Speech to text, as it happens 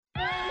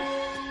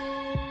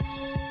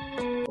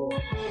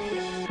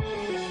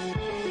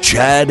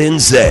Chad and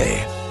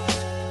Zay.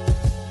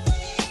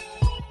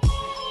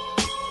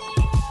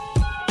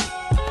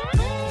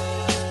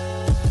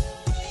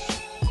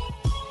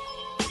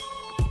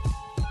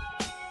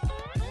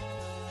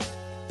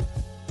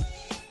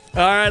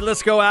 All right,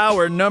 let's go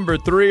hour number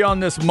 3 on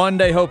this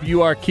Monday. Hope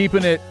you are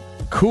keeping it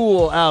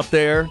cool out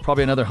there.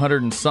 Probably another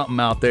 100 and something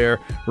out there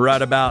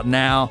right about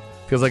now.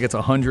 Feels like it's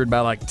 100 by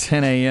like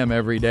 10 a.m.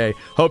 every day.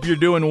 Hope you're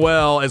doing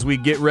well as we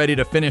get ready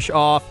to finish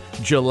off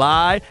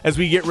July, as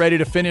we get ready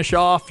to finish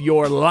off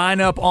your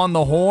lineup on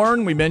the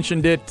horn. We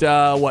mentioned it,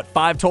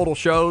 5 total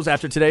shows.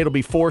 After today, it'll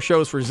be 4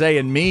 shows for Zay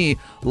and me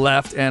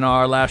left, and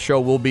our last show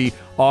will be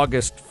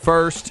August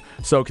 1st.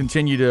 So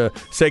continue to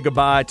say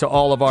goodbye to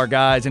all of our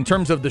guys. In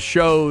terms of the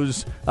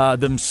shows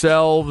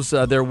themselves,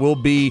 there will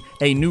be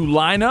a new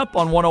lineup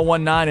on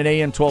 101.9 and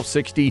AM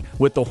 1260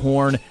 with the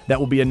horn that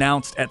will be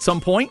announced at some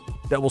point.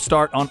 That will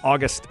start on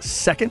August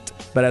 2nd.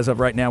 But as of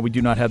right now, we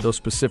do not have those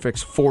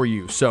specifics for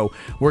you. So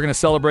we're going to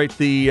celebrate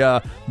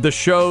the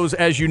shows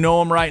as you know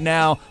them right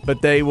now,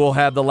 but they will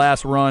have the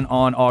last run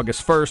on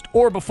August 1st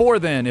or before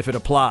then if it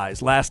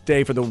applies. Last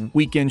day for the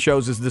weekend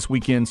shows is this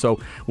weekend, so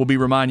we'll be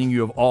reminding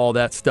you of all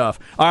that stuff.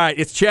 All right,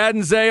 it's Chad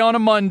and Zay on a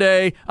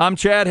Monday. I'm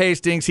Chad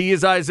Hastings. He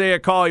is Isaiah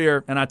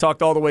Collier, and I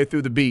talked all the way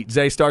through the beat.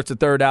 Zay starts the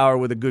third hour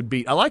with a good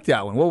beat. I like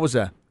that one. What was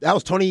that? That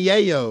was Tony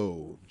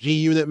Yayo,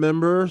 G-Unit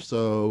member,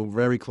 so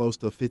very close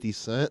to 50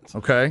 Cent.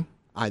 Okay.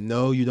 I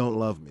Know You Don't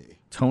Love Me.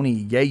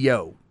 Tony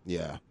Yayo.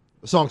 Yeah.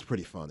 The song's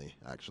pretty funny,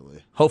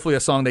 actually. Hopefully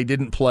a song they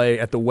didn't play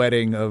at the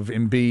wedding of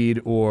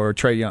Embiid or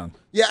Trae Young.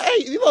 Yeah,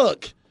 hey,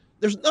 look,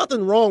 there's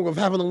nothing wrong with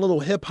having a little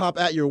hip-hop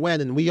at your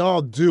wedding. We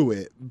all do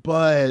it,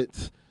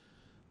 but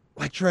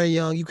like Trae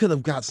Young, you could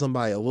have got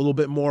somebody a little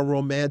bit more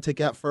romantic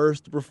at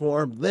first to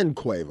perform, then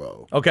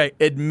Quavo. Okay,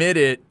 admit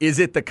it. Is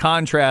it the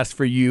contrast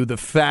for you, the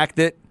fact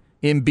that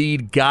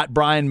Embiid got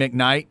Brian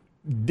McKnight?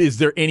 Is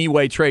there any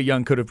way Trae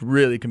Young could have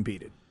really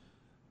competed?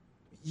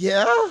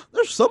 Yeah,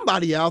 there's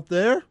somebody out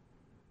there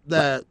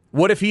that...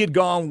 What if he had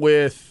gone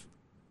with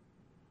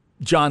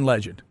John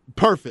Legend?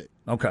 Perfect.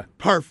 Okay.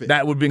 Perfect.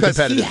 That would be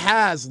competitive. Because he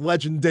has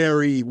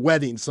legendary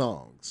wedding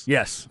songs.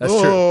 Yes, that's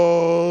true.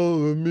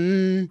 All of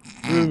me,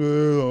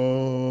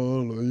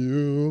 all of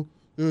you.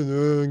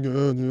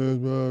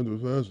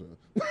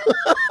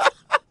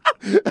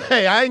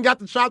 Hey, I ain't got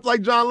the chops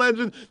like John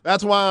Legend.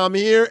 That's why I'm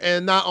here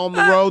and not on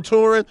the road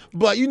touring.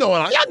 But y'all know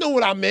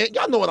what I meant.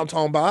 Y'all know what I'm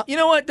talking about. You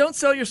know what? Don't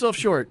sell yourself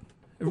short.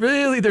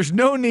 Really, there's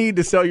no need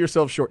to sell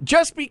yourself short.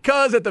 Just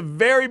because at the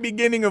very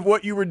beginning of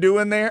what you were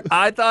doing there,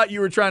 I thought you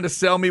were trying to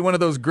sell me one of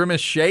those Grimace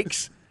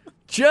shakes.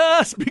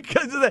 Just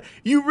because of that.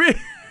 You really...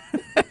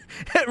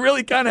 It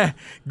really kind of...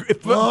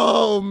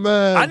 Oh,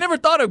 man. I never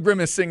thought of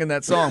Grimace singing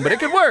that song, but it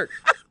could work.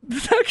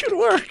 That could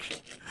work.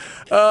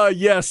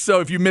 Yes, so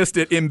if you missed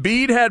it,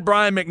 Embiid had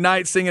Brian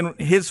McKnight singing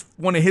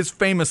one of his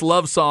famous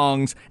love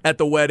songs at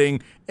the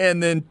wedding,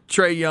 and then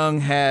Trae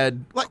Young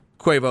had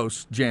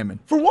Quavo's jamming.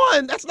 For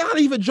one, that's not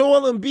even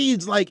Joel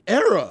Embiid's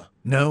era.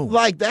 No.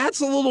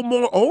 That's a little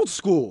more old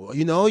school.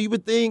 You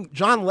would think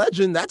John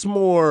Legend, that's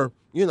more...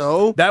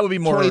 that would be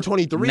more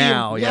 2023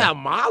 now, yeah,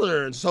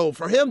 modern. So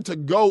for him to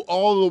go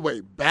all the way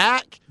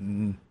back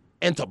and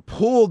to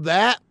pull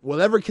that,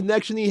 whatever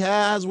connection he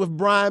has with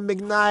Brian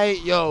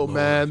McKnight,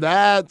 man,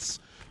 that's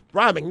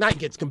Brian McKnight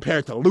gets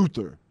compared to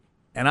Luther.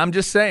 And I'm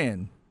just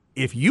saying,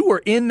 if you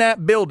were in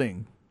that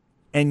building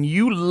and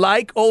you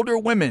like older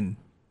women,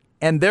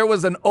 and there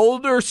was an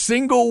older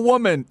single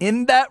woman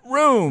in that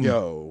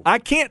room, I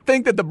can't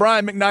think that the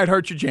Brian McKnight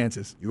hurt your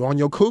chances. You on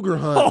your cougar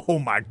hunt. Oh,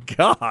 my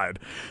God.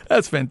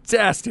 That's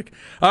fantastic.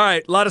 All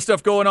right, a lot of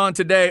stuff going on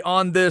today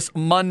on this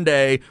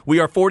Monday.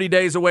 We are 40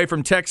 days away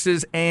from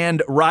Texas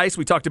and Rice.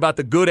 We talked about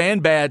the good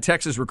and bad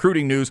Texas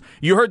recruiting news.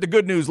 You heard the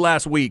good news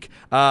last week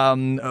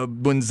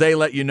when Zay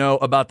let you know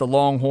about the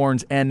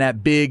Longhorns and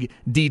that big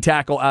D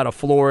tackle out of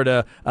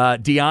Florida,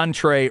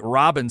 DeAndre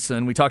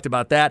Robinson. We talked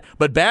about that.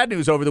 But bad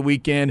news over the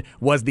weekend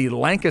was the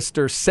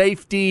Lancaster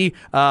safety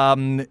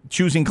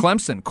choosing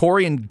Clemson.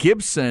 Corian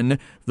Gibson,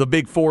 the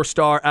big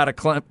 4-star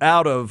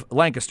out of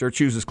Lancaster,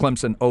 chooses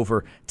Clemson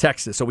over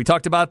Texas. So we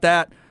talked about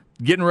that.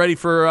 Getting ready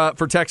for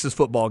Texas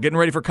football, getting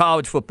ready for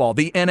college football.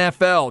 The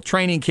NFL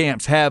training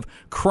camps have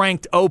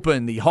cranked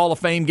open. The Hall of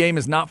Fame game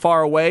is not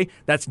far away.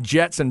 That's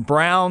Jets and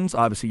Browns.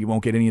 Obviously, you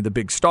won't get any of the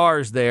big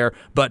stars there,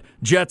 but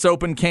Jets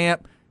open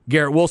camp.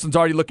 Garrett Wilson's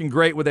already looking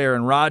great with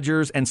Aaron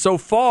Rodgers. And so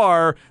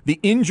far, the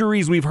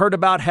injuries we've heard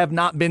about have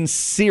not been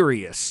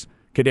serious.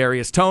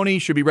 Kadarius Toney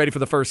should be ready for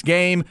the first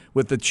game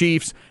with the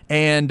Chiefs.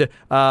 And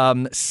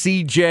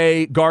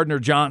C.J.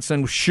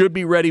 Gardner-Johnson should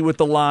be ready with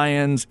the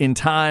Lions in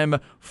time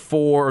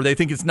for – they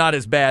think it's not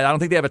as bad. I don't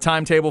think they have a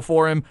timetable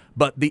for him,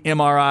 but the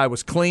MRI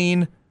was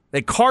clean.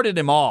 They carted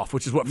him off,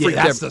 which is what freaked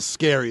that's the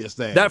scariest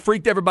thing. That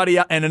freaked everybody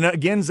out. And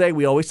again, Zay,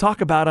 we always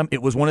talk about him.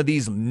 It was one of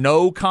these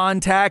no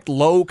contact,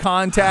 low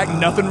contact,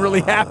 nothing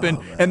really happened,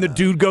 and the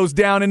dude goes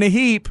down in a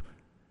heap.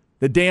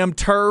 The damn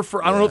turf.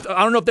 I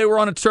don't know if they were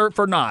on a turf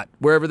or not,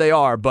 wherever they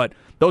are, but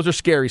those are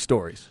scary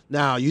stories.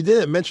 Now, you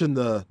didn't mention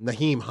the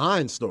Naheem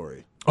Hines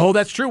story. Oh,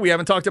 that's true. We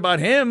haven't talked about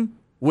him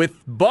with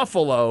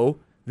Buffalo.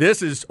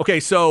 This is okay.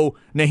 So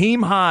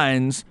Naheem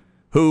Hines,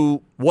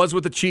 who was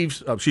with the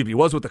Chiefs,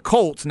 was with the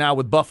Colts, now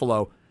with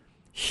Buffalo.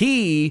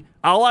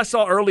 All I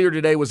saw earlier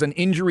today was an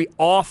injury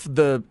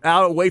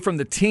away from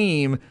the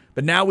team,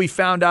 but now we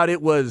found out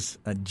it was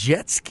a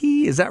jet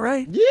ski. Is that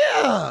right?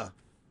 Yeah.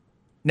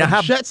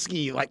 Now jet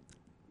ski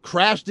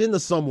crashed into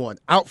someone,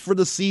 out for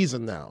the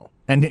season now.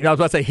 And I was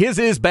about to say, his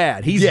is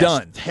bad. He's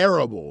done.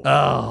 Terrible.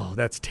 Oh,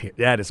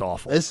 that is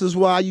awful. This is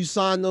why you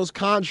sign those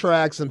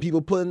contracts, and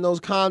people put in those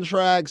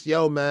contracts.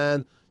 Yo,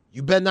 man,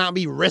 you better not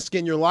be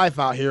risking your life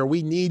out here.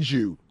 We need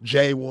you,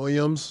 Jay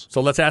Williams.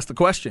 So let's ask the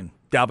question.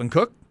 Dalvin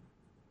Cook?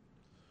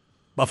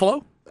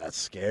 Buffalo? That's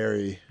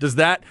scary. Does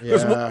that?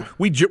 Yeah.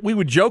 We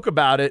would joke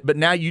about it, but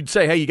now you'd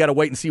say, hey, you got to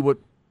wait and see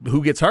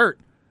who gets hurt.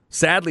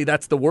 Sadly,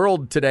 that's the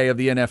world today of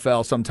the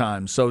NFL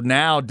sometimes. So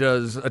now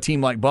does a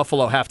team like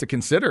Buffalo have to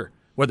consider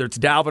whether it's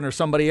Dalvin or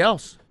somebody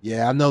else?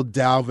 Yeah, I know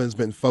Dalvin's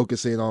been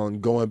focusing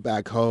on going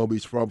back home.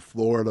 He's from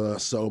Florida,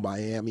 so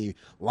Miami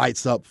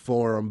lights up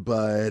for him.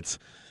 But,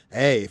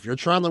 hey, if you're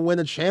trying to win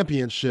a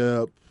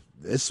championship,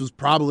 this was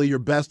probably your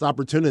best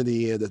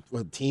opportunity. A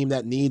team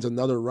that needs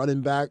another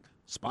running back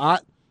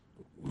spot,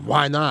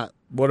 why not?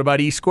 What about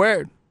E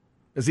squared?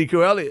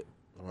 Ezekiel Elliott.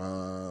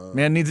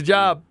 Man needs a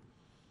job.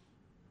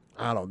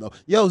 I don't know.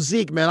 Yo,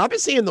 Zeke, man, I've been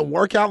seeing the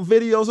workout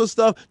videos and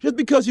stuff. Just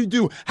because you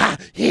do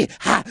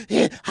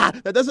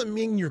that doesn't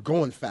mean you're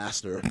going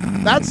faster.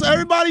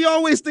 Everybody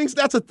always thinks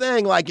that's a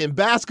thing. Like in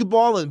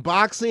basketball and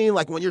boxing,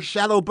 like when you're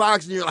shadow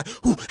boxing, you're like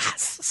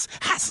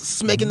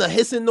making the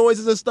hissing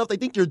noises and stuff. They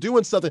think you're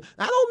doing something.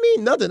 That don't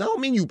mean nothing. That don't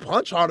mean you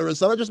punch harder and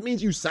stuff. That just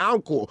means you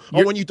sound cool.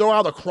 Or when you throw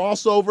out a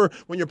crossover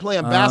when you're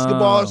playing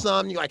basketball or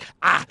something, you're like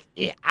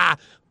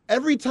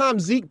Every time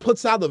Zeke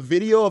puts out a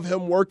video of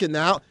him working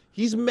out,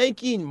 he's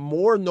making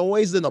more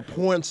noise than a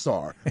porn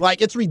star.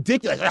 Like, it's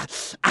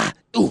ridiculous.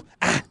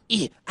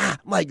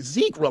 Like,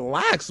 Zeke,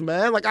 relax,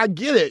 man. Like, I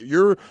get it.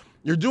 You're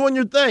doing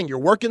your thing. You're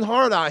working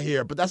hard out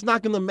here, but that's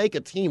not going to make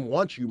a team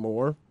want you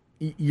more.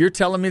 You're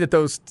telling me that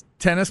those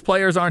tennis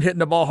players aren't hitting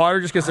the ball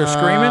harder just because they're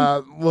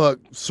screaming? Look,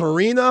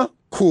 Serena,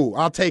 cool.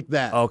 I'll take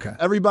that. Okay.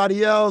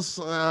 Everybody else,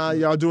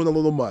 y'all doing a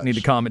little much. Need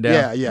to calm it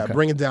down. Yeah. Okay.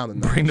 Bring it down a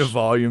notch. Bring the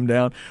volume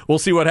down. We'll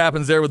see what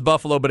happens there with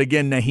Buffalo. But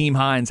again, Naheem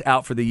Hines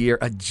out for the year.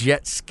 A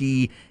jet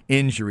ski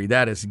injury.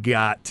 That has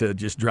got to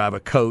just drive a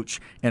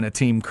coach and a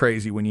team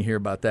crazy when you hear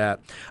about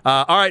that.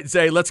 All right,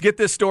 Zay, let's get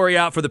this story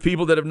out for the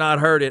people that have not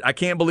heard it. I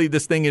can't believe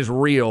this thing is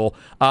real.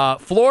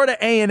 Florida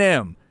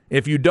A&M,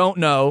 if you don't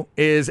know,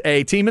 is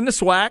a team in the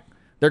SWAC.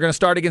 They're going to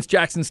start against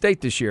Jackson State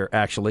this year,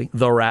 actually,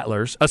 the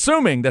Rattlers,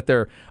 assuming that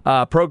their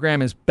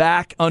program is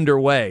back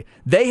underway.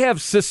 They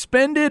have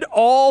suspended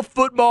all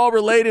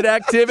football-related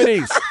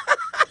activities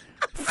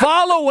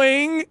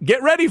following,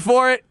 get ready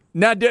for it.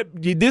 Now,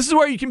 this is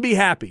where you can be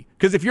happy,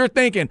 because if you're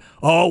thinking,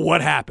 oh,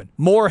 what happened?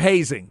 More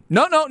hazing.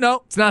 No,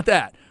 it's not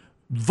that.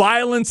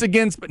 Violence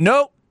against,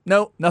 no,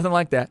 nothing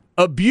like that.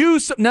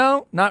 Abuse,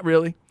 no, not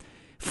really.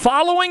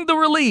 Following the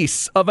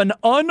release of an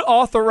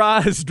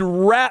unauthorized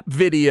rap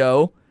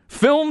video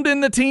filmed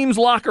in the team's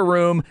locker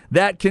room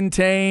that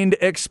contained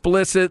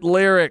explicit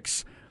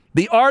lyrics.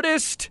 The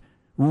artist,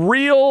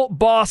 Real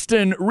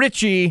Boston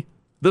Richie,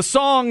 the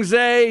song,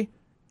 Zay,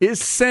 is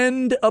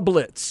Send a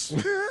Blitz.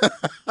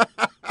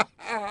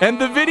 And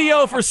the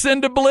video for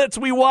Send a Blitz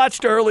we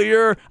watched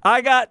earlier,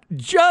 I got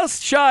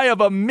just shy of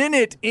a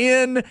minute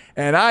in,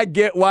 and I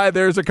get why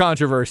there's a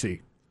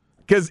controversy.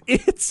 Because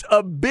it's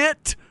a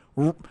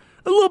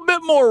little bit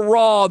more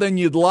raw than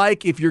you'd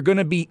like if you're going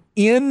to be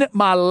in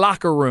my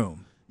locker room.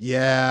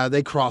 Yeah,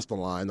 they crossed the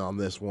line on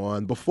this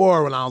one.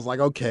 Before, when I was like,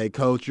 okay,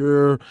 coach,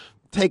 you're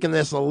taking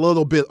this a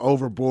little bit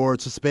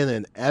overboard,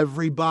 suspending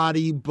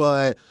everybody,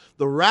 but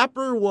the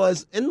rapper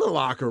was in the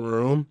locker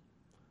room,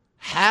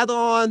 had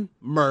on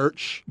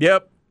merch.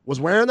 Yep.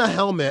 Was wearing a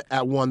helmet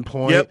at one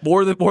point. Yep,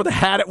 wore the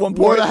hat at one point.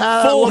 Wore the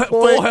hat at one point.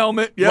 Full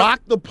helmet. Yep.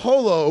 Rocked the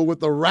polo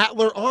with the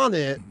Rattler on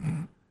it.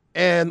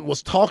 And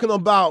was talking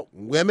about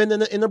women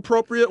in an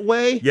inappropriate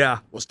way. Yeah.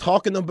 Was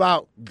talking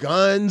about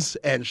guns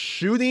and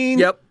shooting.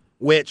 Yep.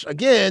 Which,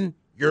 again,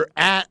 you're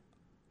at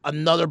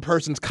another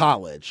person's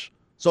college.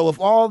 So if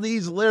all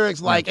these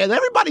lyrics, and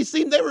everybody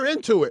seemed they were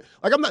into it.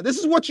 Like, this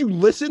is what you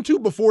listen to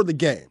before the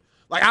game.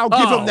 Like, I'll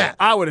give them that.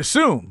 I would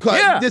assume.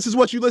 Yeah. This is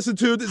what you listen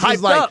to. This Hyped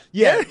is like, up.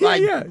 Yeah.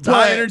 It's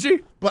high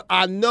energy. But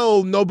I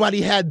know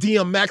nobody had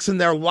DMX in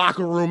their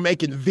locker room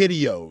making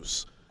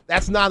videos.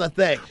 That's not a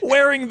thing.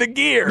 Wearing the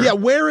gear. Yeah,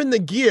 wearing the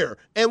gear.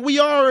 And we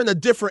are in a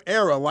different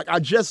era. Like, I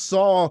just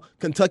saw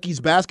Kentucky's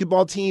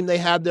basketball team. They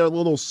had their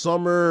little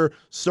summer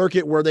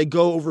circuit where they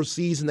go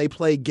overseas and they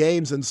play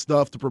games and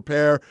stuff to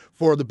prepare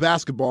for the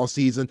basketball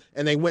season.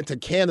 And they went to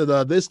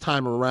Canada this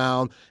time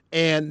around,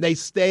 and they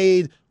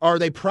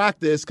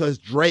practiced because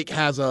Drake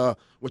has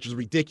which is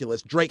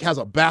ridiculous, Drake has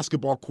a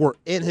basketball court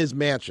in his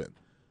mansion.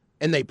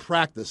 And they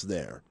practice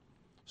there.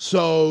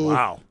 So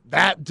wow.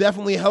 That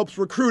definitely helps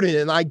recruiting,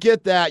 and I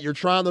get that. You're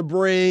trying to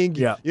bring,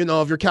 if you're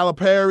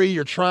Calipari,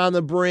 you're trying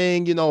to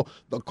bring,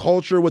 the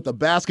culture with the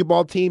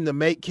basketball team to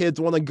make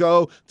kids want to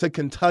go to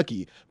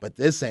Kentucky. But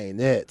this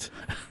ain't it.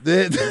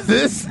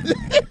 This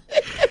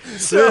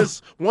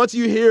Once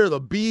you hear the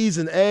B's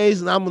and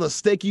A's and I'm going to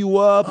stick you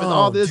up and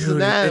all this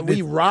and that, and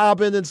we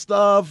robbing and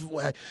stuff,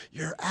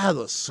 you're out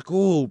of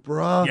school,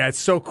 bro. Yeah, it's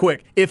so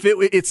quick.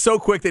 It's so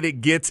quick that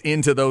it gets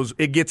into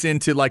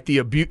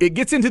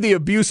the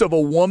abuse of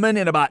a woman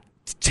in about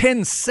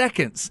 10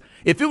 seconds.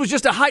 If it was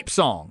just a hype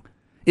song,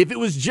 if it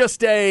was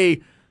just a,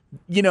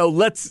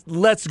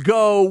 let's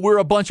go, we're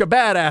a bunch of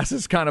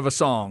badasses kind of a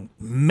song,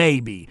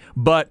 maybe.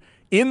 But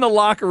in the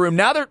locker room,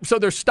 now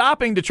they're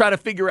stopping to try to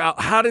figure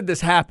out, how did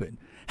this happen?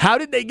 How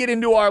did they get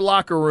into our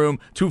locker room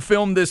to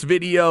film this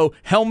video?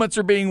 Helmets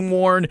are being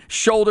worn,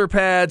 shoulder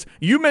pads.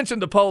 You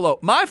mentioned the polo.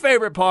 My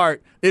favorite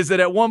part is that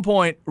at one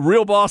point,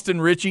 Real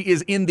Boston Richie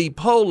is in the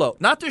polo,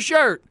 not the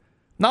shirt,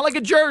 not like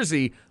a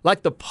jersey,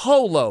 like the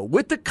polo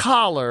with the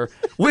collar,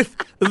 with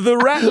the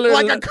Rattler.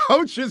 Like a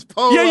coach's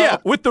polo. Yeah,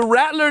 with the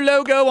Rattler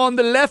logo on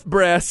the left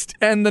breast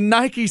and the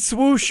Nike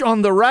swoosh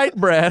on the right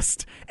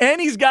breast. And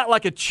he's got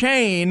like a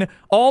chain,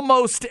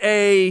 almost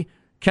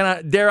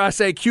dare I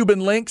say,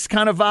 Cuban links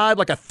kind of vibe,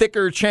 like a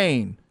thicker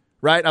chain,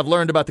 right? I've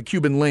learned about the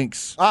Cuban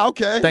links.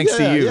 Okay. Thanks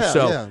to you.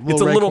 So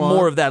it's a little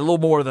more of that, a little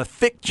more of the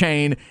thick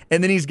chain.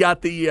 And then he's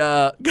got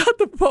the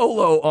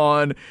polo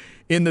on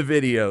in the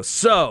video.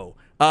 So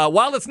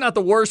while it's not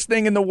the worst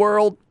thing in the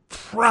world,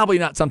 probably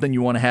not something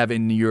you want to have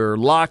in your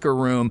locker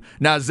room.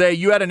 Now, Zay,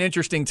 you had an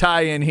interesting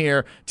tie-in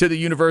here to the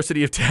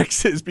University of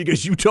Texas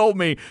because you told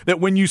me that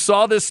when you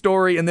saw this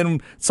story and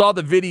then saw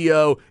the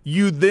video,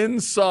 you then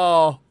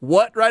saw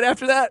what right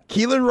after that?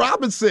 Keelan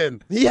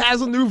Robinson. He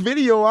has a new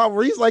video out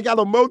where he's like at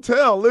a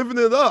motel living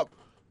it up,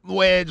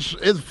 which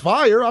is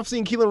fire. I've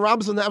seen Keelan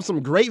Robinson have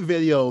some great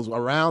videos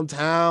around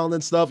town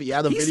and stuff. He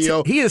had a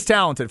video. He is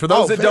talented. For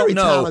those that don't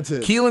know,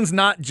 talented. Keelan's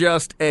not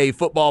just a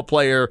football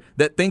player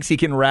that thinks he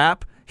can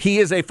rap. He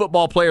is a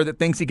football player that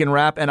thinks he can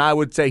rap, and I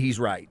would say he's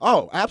right.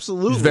 Oh,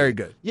 absolutely. He's very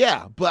good.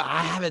 Yeah, but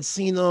I haven't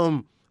seen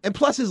him. And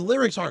plus, his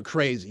lyrics aren't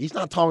crazy. He's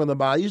not talking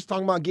about it. He's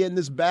talking about getting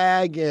this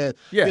bag and,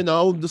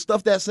 the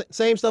stuff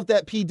same stuff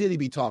that P. Diddy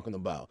be talking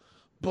about.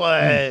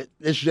 But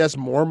it's just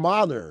more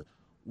modern.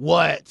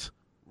 What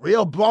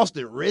Real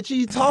Boston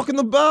Richie talking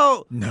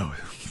about? No.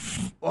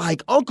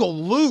 Like, Uncle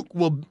Luke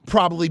will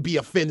probably be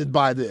offended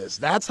by this.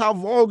 That's how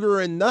vulgar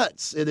and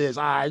nuts it is.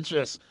 I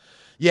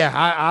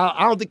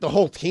don't think the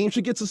whole team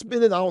should get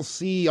suspended. I don't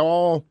see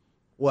how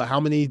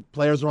many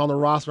players are on the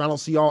roster. I don't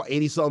see all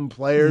 80-something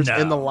players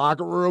in the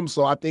locker room,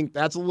 so I think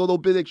that's a little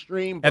bit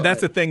extreme. And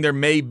that's the thing. There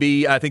may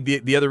be, I think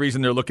the other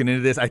reason they're looking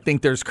into this, I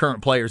think there's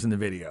current players in the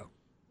video.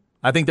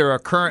 I think there are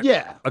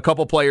a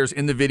couple players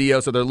in the video,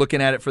 so they're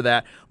looking at it for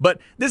that. But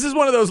this is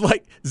one of those,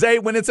 like, Zay,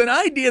 when it's an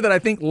idea that I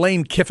think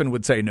Lane Kiffin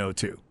would say no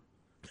to.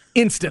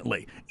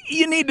 Instantly.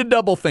 You need to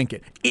double think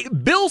it.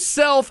 Bill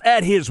Self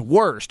at his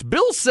worst.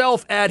 Bill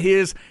Self at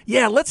his,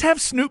 let's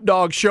have Snoop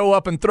Dogg show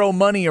up and throw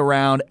money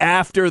around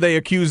after they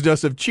accused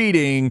us of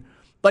cheating.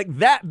 Like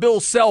that Bill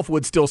Self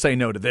would still say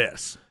no to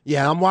this.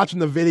 Yeah, I'm watching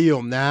the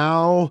video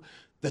now.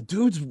 The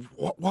dude's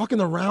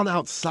walking around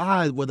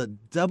outside with a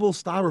double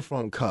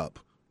styrofoam cup,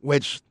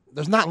 which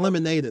there's not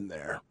lemonade in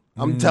there.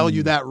 I'm telling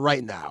you that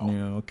right now.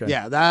 Yeah, okay.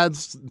 Yeah,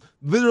 that's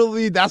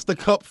the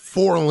cup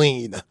for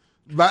lean.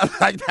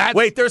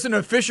 Wait, there's an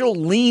official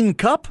lean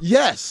cup?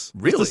 Yes.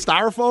 Really? It's a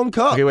styrofoam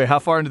cup. Okay, wait, how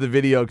far into the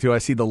video do I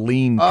see the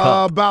lean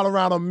cup? About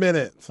around a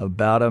minute.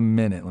 About a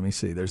minute. Let me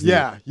see. There's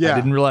yeah. I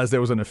didn't realize there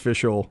was an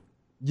official.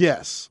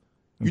 Yes.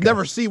 Okay. You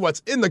never see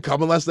what's in the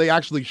cup unless they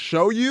actually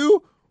show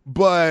you,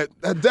 but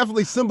that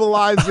definitely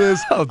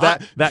symbolizes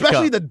that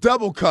especially cup. The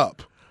double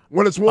cup.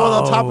 When it's one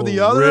on top of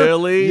the other.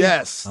 Really?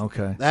 Yes.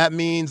 Okay. That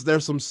means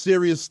there's some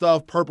serious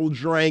stuff, purple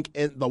drink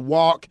in the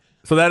walk.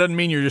 So that doesn't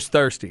mean you're just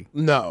thirsty.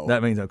 No.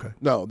 That means okay.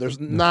 No, there's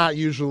not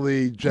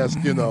usually just,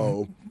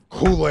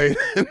 Kool-Aid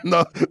in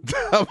the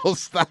double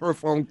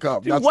styrofoam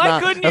cup. Dude,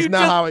 that's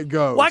not how it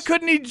goes. Why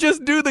couldn't he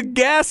just do the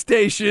gas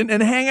station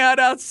and hang out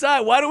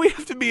outside? Why do we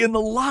have to be in the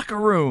locker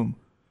rorom?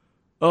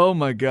 Oh,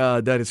 my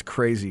God. That is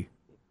crazy.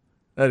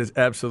 That is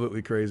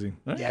absolutely crazy.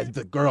 Yeah,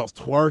 the girl's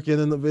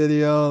twerking in the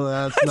video.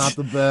 That's not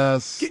the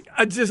best.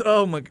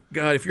 Oh, my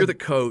God. If you're the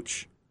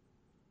coach,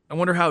 I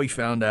wonder how he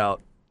found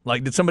out.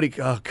 Like, did somebody,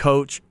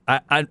 coach,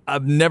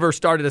 I've never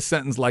started a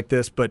sentence like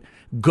this, but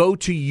go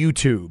to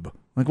YouTube.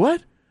 Like,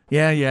 what?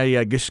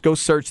 Yeah. Just go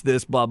search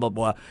this, blah, blah,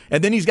 blah.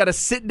 And then he's got to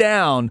sit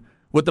down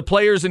with the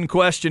players in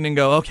question and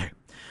go, okay,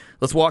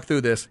 let's walk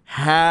through this.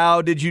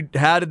 How did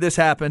this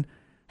happen?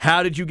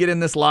 How did you get in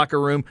this locker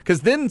room?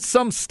 Because then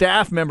some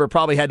staff member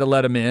probably had to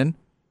let him in.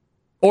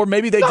 Or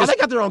maybe they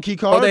got their own key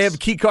cards. Oh, they have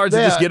key cards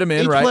that just get them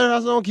in, right? Each player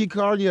has their own key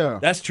card, yeah.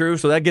 That's true.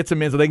 So that gets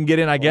them in so they can get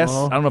in, I guess.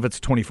 I don't know if it's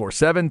a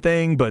 24/7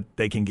 thing, but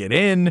they can get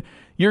in.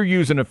 You're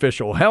using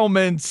official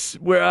helmets.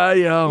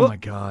 My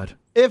God.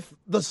 If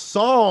the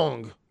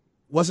song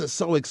wasn't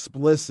so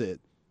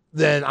explicit,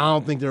 then I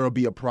don't think there will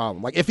be a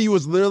problem. Like if he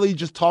was literally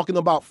just talking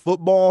about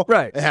football,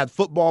 right? It had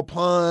football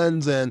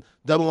puns and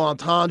double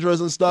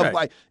entendres and stuff. Right.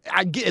 Like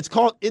I get, it's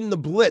called In the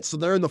Blitz, so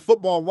they're in the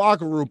football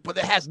locker room, but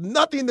it has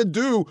nothing to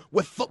do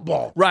with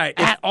football, right?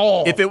 At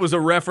all. If it was a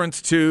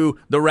reference to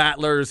the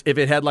Rattlers, if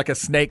it had like a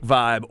Snake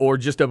vibe, or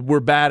just a we're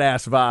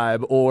badass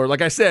vibe, or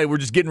like I said, we're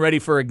just getting ready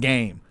for a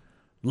game.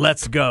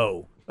 Let's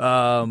go.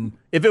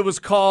 If it was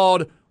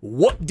called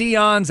Whoop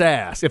Dion's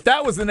Ass, if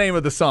that was the name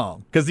of the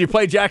song, because you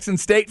play Jackson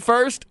State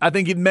first, I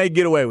think you may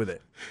get away with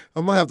it.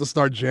 I might have to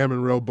start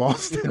jamming real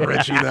Boston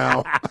Richie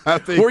now.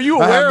 Were you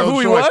aware of who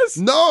he was?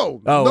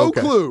 No. Okay.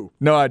 Clue.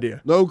 No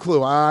idea. No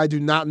clue. I do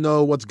not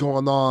know what's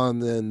going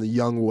on in the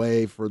young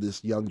way for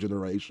this young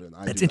generation.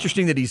 It's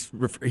interesting that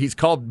he's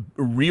called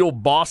Real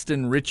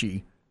Boston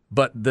Richie,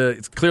 but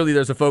it's clearly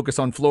there's a focus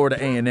on Florida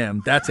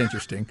A&M. That's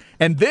interesting.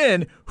 And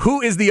then,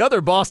 who is the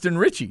other Boston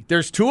Richie?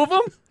 There's two of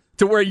them?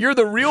 To where you're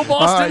the real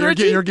Boston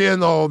Richie? You're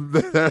getting old.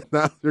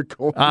 Now you're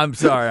cold. I'm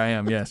sorry, I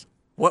am, yes.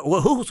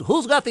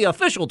 Who's got the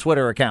official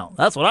Twitter account?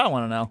 That's what I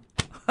want to know.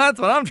 That's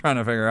what I'm trying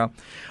to figure out.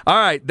 All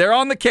right, they're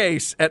on the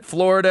case at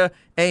Florida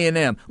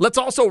A&M. Let's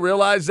also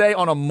realize, Zay,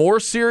 on a more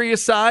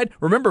serious side,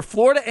 remember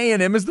Florida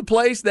A&M is the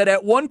place that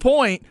at one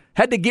point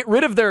had to get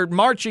rid of their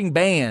marching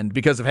band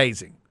because of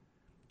hazing.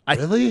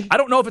 Really? I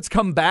don't know if it's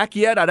come back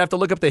yet. I'd have to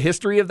look up the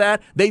history of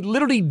that. They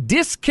literally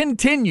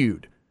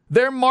discontinued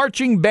their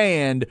marching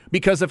band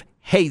because of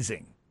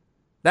hazing.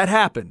 That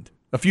happened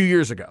a few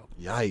years ago.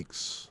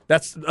 Yikes.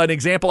 That's an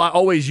example I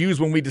always use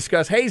when we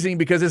discuss hazing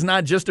because it's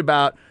not just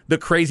about the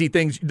crazy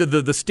things,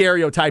 the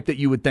stereotype that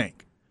you would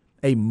think.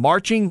 A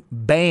marching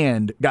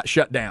band got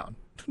shut down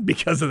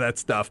because of that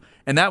stuff,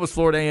 and that was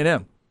Florida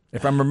A&M,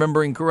 if I'm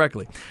remembering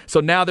correctly. So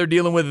now they're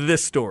dealing with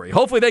this story.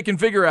 Hopefully they can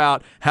figure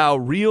out how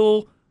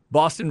real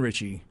Boston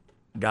Richie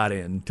got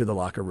into the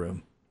locker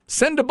room.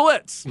 Send a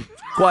blitz.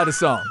 Quite a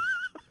song.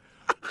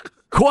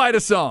 Quite a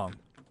song.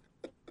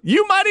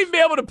 You might even be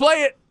able to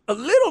play it a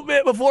little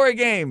bit before a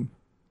game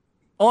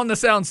on the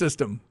sound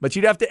system, but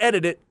you'd have to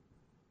edit it.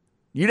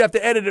 You'd have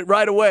to edit it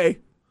right away.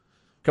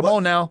 Come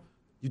on now.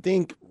 You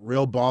think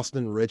real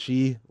Boston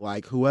Richie,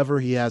 like whoever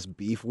he has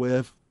beef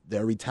with,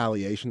 their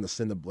retaliation to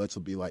send a blitz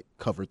will be like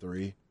cover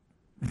 3?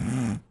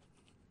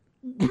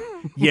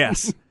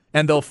 Yes.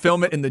 And they'll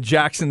film it in the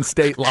Jackson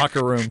State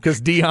locker room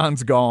because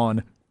Dion's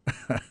gone.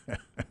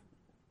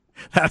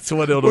 That's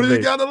what it'll be. What do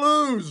you got to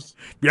lose?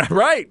 Yeah,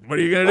 right. What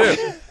are you going to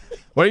do?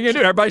 What are you going to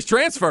do? Everybody's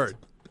transferred.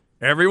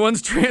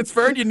 Everyone's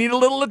transferred. You need a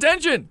little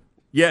attention.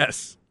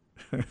 Yes.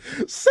 Send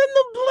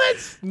the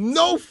blitz.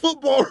 No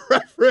football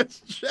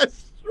reference.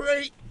 Just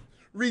straight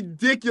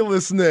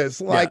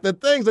ridiculousness. Like the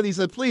things that he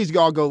said, please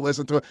y'all go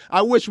listen to it.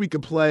 I wish we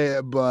could play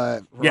it,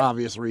 but for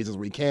obvious reasons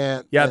we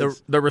can't. Yeah,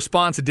 the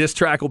response diss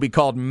track will be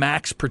called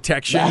Max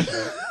Protection,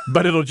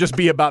 but it'll just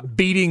be about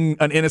beating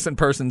an innocent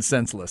person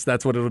senseless.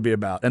 That's what it'll be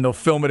about. And they'll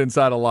film it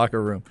inside a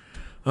locker room.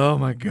 Oh,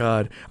 my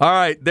God. All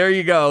right, there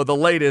you go. The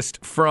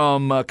latest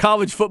from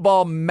college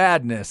football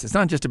madness. It's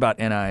not just about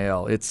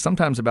NIL. It's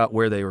sometimes about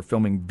where they were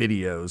filming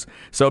videos.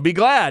 So be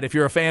glad if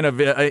you're a fan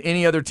of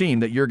any other team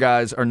that your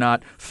guys are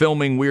not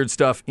filming weird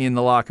stuff in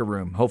the locker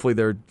room. Hopefully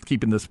they're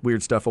keeping this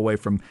weird stuff away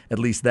from at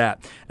least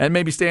that. And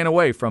maybe staying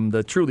away from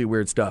the truly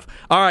weird stuff.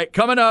 All right,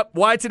 coming up,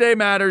 Why Today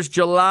Matters,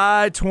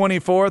 July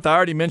 24th. I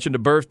already mentioned a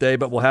birthday,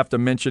 but we'll have to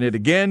mention it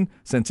again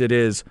since it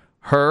is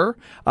her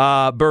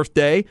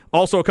birthday.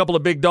 Also, a couple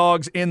of big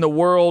dogs in the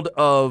world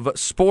of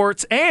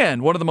sports,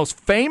 and one of the most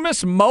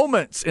famous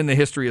moments in the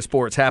history of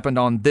sports happened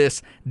on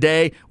this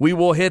day. We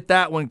will hit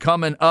that one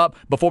coming up.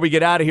 Before we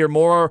get out of here,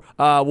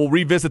 we'll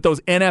revisit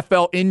those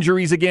NFL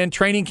injuries again.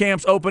 Training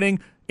camps opening,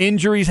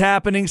 injuries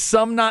happening,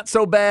 some not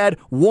so bad,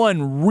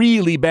 one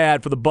really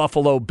bad for the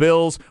Buffalo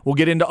Bills. We'll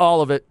get into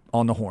all of it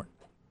on the Horn.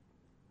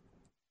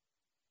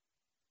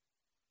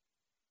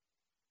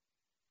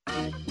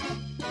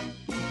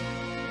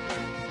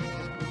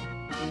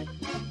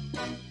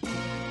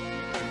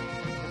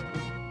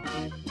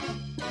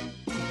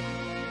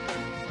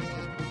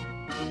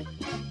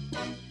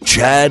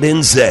 Chad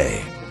and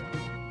Zay.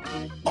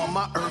 On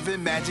my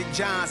Irvin Magic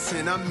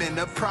Johnson, I'm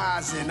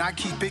enterprising. I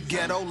keep it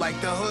ghetto like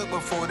the hood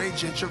before they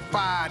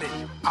gentrified it.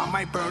 I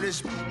might burn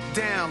this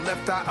down,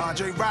 left eye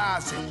Andre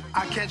rising.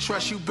 I can't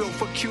trust you built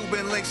for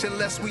Cuban links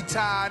unless we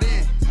tied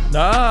in.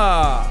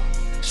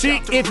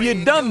 See, if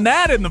you'd done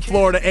that in the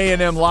Florida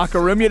A&M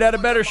locker room, you'd had a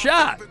better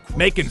shot.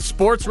 Making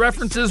sports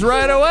references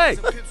right away.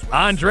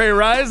 Andre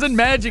Rison,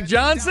 Magic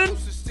Johnson,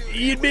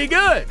 you'd be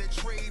good.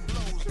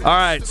 All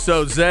right,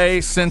 so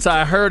Zay, since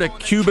I heard a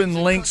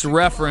Cuban Links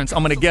reference,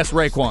 I'm going to guess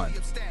Raekwon.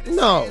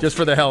 No. Just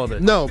for the hell of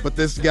it. No, but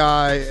this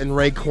guy and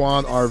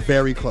Raekwon are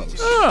very close.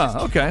 Oh,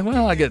 okay.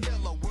 Well, I get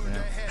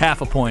half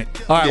a point.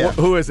 All right,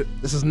 who is it?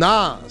 This is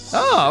Nas.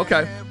 Oh,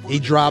 okay. He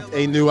dropped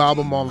a new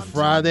album on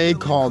Friday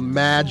called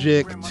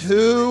Magic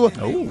 2.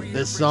 Oh.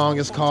 This song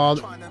is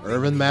called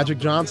Irvin Magic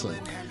Johnson.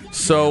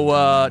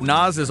 So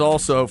Nas is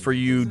also, for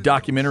you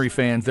documentary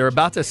fans, they're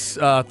about to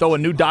throw a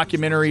new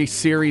documentary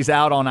series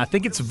out on, I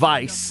think it's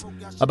Vice,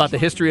 about the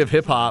history of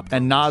hip-hop,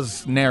 and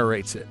Nas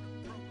narrates it.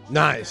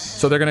 Nice.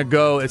 So they're going to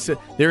go.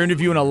 They're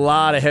interviewing a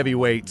lot of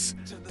heavyweights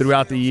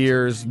throughout the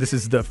years. This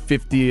is the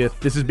 50th.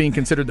 This is being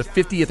considered the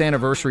 50th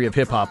anniversary of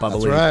hip hop, I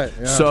believe. That's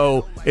right. Yeah.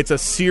 So it's a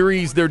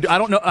series. I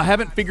don't know. I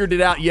haven't figured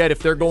it out yet if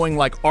they're going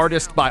like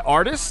artist by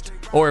artist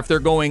or if they're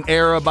going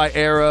era by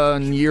era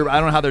and year. I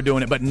don't know how they're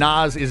doing it, but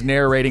Nas is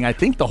narrating, I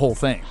think, the whole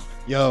thing.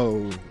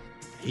 Yo,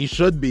 he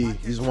should be.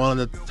 He's one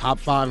of the top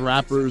 5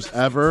 rappers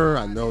ever.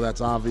 I know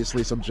that's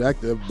obviously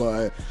subjective,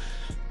 but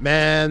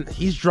man,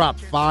 he's dropped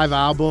 5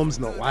 albums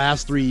in the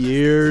last 3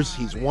 years.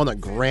 He's won a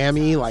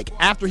Grammy. Like,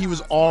 after he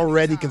was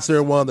already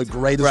considered one of the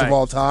greatest of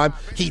all time,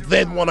 he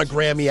then won a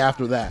Grammy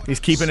after that.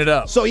 He's keeping it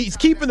up. So he's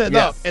keeping it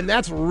up, and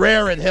that's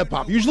rare in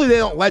hip-hop. Usually they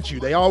don't let you.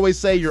 They always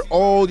say you're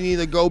old, you need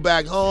to go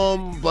back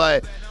home,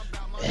 but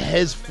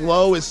his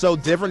flow is so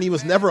different. He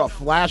was never a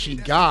flashy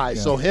guy,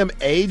 so him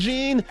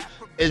aging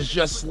is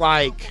just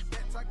like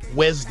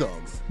wisdom.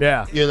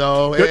 Yeah. You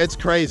know, it's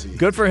crazy.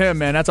 Good for him,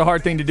 man. That's a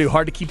hard thing to do.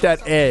 Hard to keep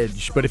that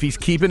edge. But if he's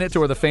keeping it to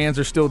where the fans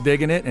are still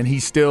digging it and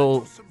he's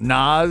still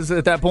Nas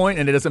at that point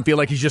and it doesn't feel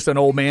like he's just an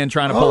old man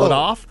trying to pull it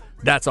off,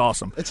 that's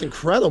awesome. It's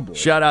incredible.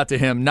 Shout out to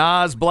him.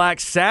 Nas, Black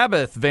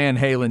Sabbath, Van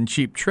Halen,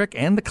 Cheap Trick,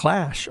 and The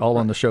Clash all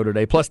on the show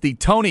today. Plus the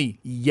Tony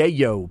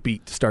Yayo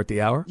beat to start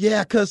the hour.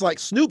 Yeah, because like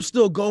Snoop's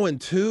still going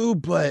too,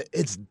 but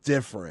it's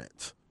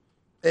different.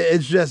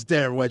 It's just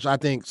different, which I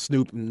think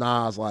Snoop and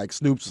Nas, like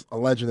Snoop's a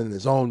legend in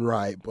his own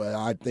right, but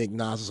I think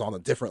Nas is on a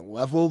different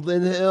level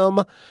than him.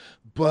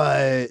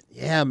 But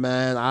yeah,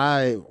 man,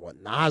 what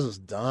Nas has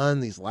done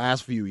these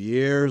last few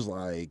years,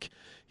 like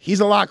he's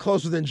a lot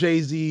closer than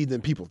Jay-Z than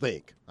people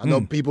think. I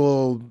know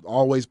people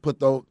always put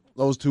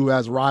those two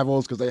as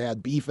rivals because they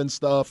had beef and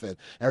stuff, and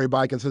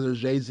everybody considers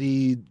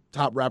Jay-Z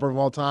top rapper of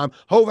all time.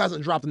 Hov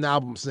hasn't dropped an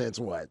album since,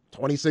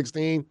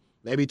 2016?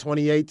 Maybe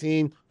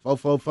 2018?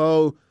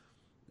 Fo.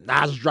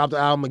 Nas dropped the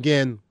album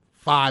again,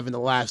 5 in the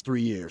last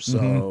 3 years.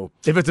 So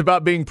if it's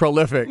about being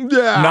prolific,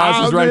 yeah,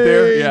 Nas is right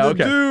there. Yeah,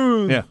 okay.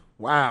 Dude. Yeah.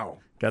 Wow.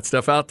 Got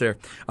stuff out there.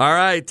 All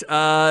right.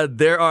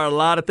 There are a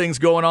lot of things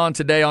going on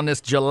today on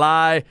this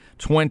July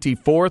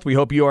 24th. We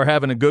hope you are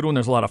having a good one.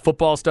 There's a lot of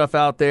football stuff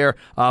out there,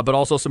 but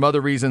also some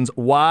other reasons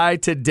why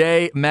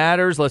today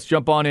matters. Let's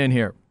jump on in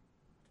here.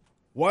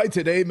 Why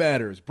Today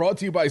Matters, brought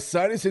to you by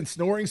Sinus and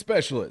Snoring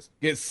Specialist.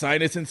 Get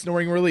sinus and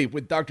snoring relief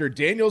with Dr.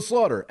 Daniel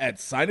Slaughter at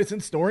Sinus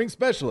and Snoring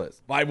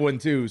Specialist,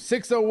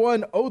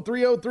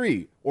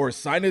 512-601-0303 or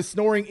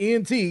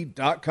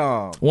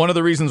sinussnoringent.com. One of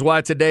the reasons why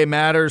today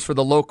matters for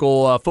the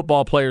local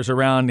football players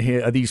around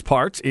these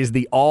parts is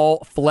the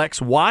All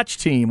Flex Watch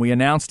Team. We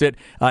announced it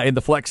in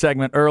the Flex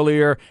segment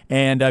earlier,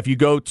 and if you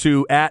go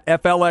to at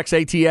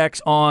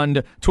FLXATX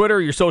on Twitter,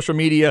 your social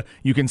media,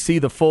 you can see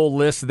the full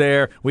list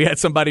there. We had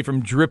somebody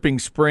from Dripping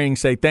Spring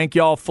say, thank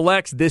y'all,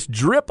 Flex. This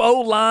Drip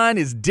O-line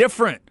is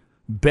different.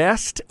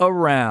 Best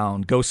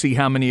around. Go see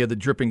how many of the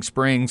Dripping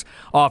Springs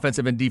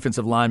offensive and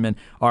defensive linemen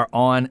are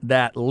on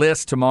that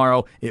list.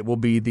 Tomorrow, it will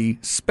be the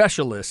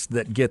specialists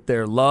that get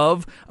their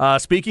love.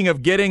 Speaking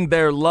of getting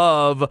their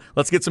love,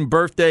 let's get some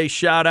birthday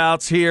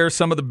shout-outs here.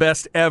 Some of the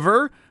best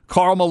ever.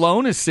 Karl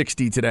Malone is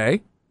 60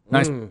 today.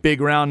 Nice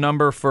big round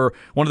number for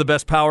one of the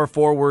best power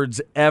forwards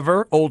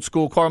ever. Old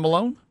school Karl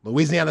Malone.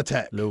 Louisiana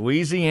Tech.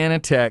 Louisiana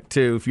Tech,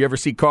 too. If you ever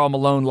see Karl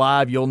Malone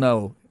live, you'll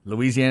know.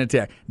 Louisiana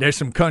Tech. There's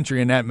some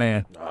country in that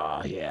man.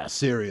 Oh, yeah,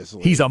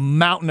 seriously. He's a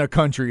mountain of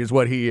country is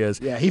what he is.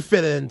 Yeah, he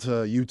fit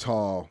into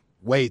Utah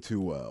way too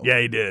well. Yeah,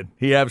 he did.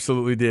 He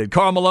absolutely did.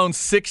 Karl Malone's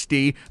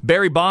 60.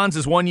 Barry Bonds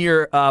is 1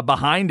 year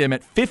behind him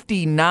at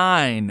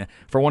 59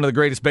 for one of the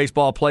greatest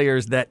baseball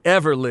players that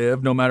ever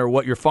lived, no matter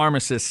what your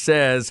pharmacist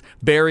says.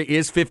 Barry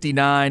is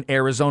 59.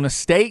 Arizona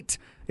State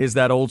is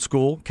that old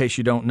school, in case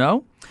you don't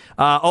know.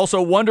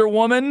 Also, Wonder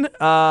Woman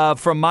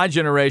from my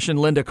generation,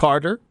 Linda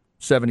Carter,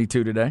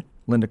 72 today.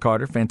 Linda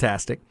Carter,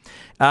 fantastic.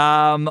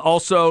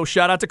 Also,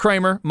 shout out to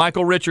Kramer,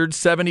 Michael Richards,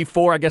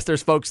 74. I guess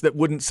there's folks that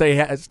wouldn't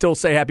still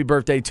say happy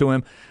birthday to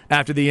him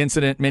after the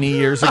incident many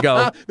years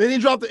ago. Then he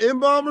dropped the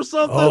M-bomb or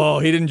something? Oh,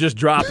 he didn't just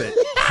drop it.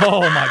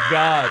 Oh, my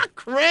God.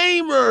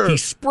 Kramer! He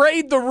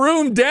sprayed the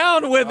room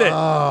down with it.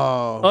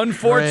 Oh,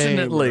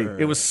 Unfortunately,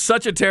 Kramer. It was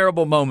such a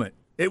terrible moment.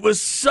 It was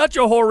such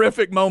a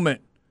horrific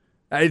moment.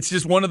 It's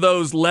just one of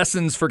those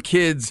lessons for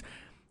kids.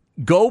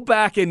 Go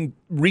back and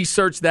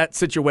research that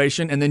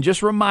situation and then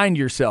just remind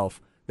yourself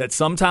that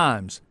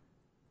sometimes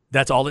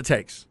that's all it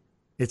takes.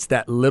 It's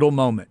that little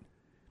moment.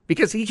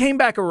 Because he came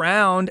back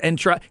around and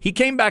tried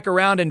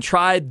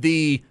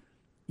the,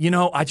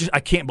 I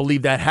can't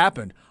believe that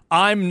happened.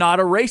 I'm not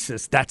a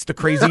racist. That's the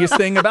craziest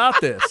thing about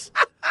this.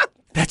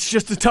 That's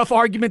just a tough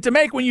argument to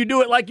make when you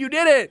do it like you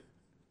did it.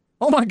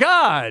 Oh my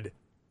God.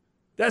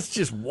 That's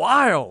just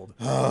wild.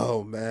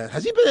 Oh man.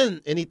 Has he been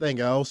in anything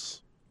else?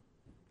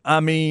 I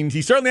mean,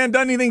 he certainly hasn't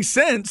done anything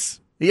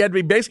since. He had to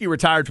be basically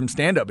retired from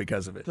stand-up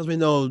because of it. Because we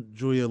know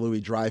Julia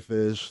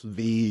Louis-Dreyfus,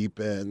 Veep,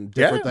 and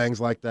different things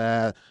like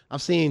that.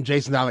 I've seen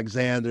Jason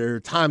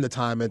Alexander time to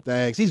time in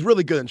things. He's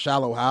really good in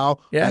Shallow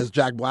Hal as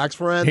Jack Black's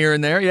friend. Here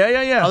and there,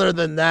 yeah. Other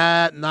than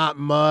that, not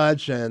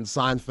much. And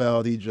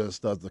Seinfeld, he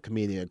just does the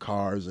comedian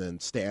cars and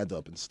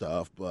stand-up and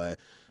stuff. But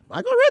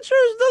Michael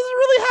Richards doesn't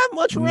really have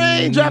much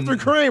range after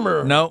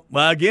Kramer. No.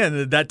 Well,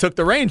 again, that took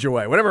the range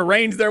away. Whatever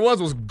range there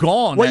was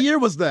gone. What year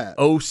was that?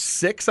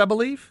 06, I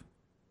believe.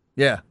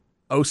 Yeah,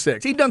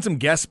 06. He'd done some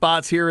guest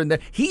spots here and there.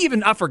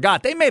 I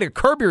forgot, they made a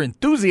Curb Your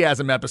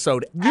Enthusiasm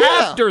episode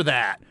after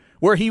that,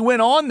 where he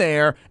went on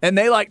there and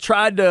they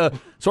tried to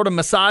sort of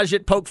massage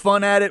it, poke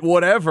fun at it,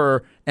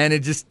 whatever, and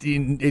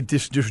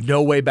there's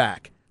no way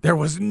back. There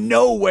was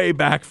no way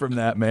back from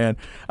that, man.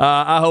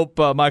 I hope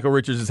Michael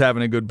Richards is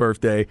having a good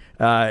birthday,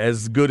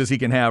 as good as he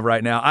can have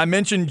right now. I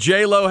mentioned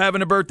J-Lo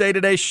having a birthday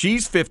today.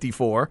 She's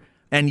 54.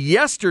 And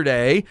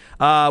yesterday,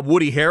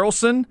 Woody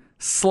Harrelson,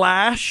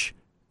 Slash,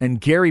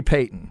 and Gary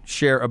Payton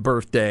share a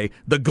birthday.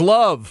 The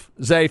Glove,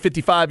 Zay,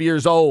 55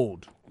 years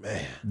old.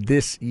 Man.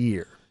 This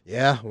year.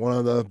 Yeah, one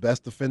of the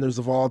best defenders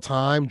of all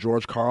time.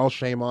 George Karl,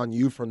 shame on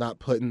you for not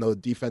putting the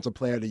Defensive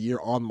Player of the Year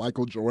on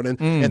Michael Jordan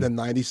in the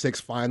 96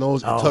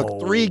 finals. It took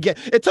three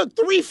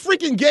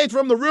freaking games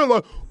from the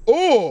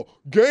real.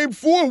 Game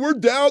 4, we're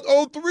down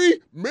 0-3.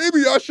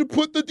 Maybe I should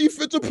put the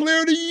Defensive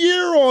Player of the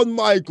Year on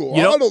Michael.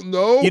 I don't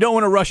know. You don't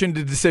want to rush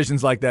into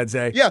decisions like that,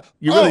 Zay. Yeah.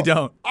 You really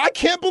don't. I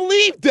can't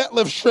believe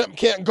Detlef Schrempf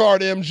can't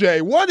guard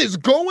MJ. What is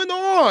going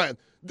on?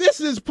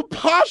 This is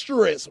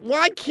preposterous.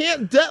 Why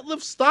can't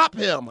Detlef stop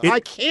him? I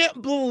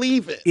can't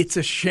believe it. It's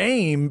a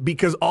shame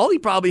because all he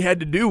probably had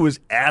to do was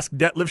ask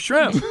Detlef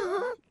Schrempf,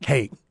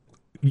 hey,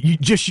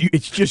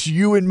 it's just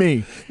you and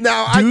me.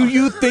 Now, do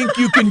you think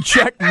you can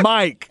check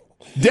Mike?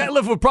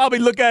 Detlef would probably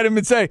look at him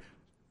and say,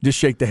 just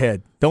shake the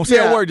head. Don't say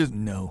a word. Just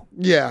no.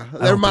 Yeah,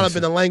 there might have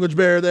been a language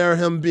barrier there,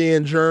 him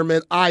being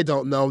German. I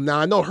don't know.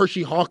 Now, I know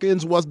Hershey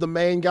Hawkins was the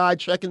main guy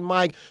checking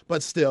Mike,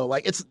 but still,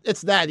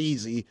 it's that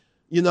easy.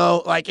 You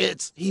know,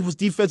 he was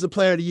Defensive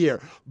Player of the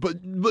Year.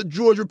 But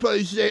George would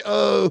probably say,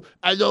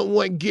 I don't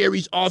want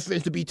Gary's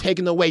offense to be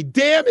taken away.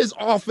 Damn his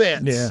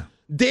offense. Yeah.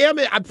 Damn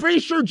it. I'm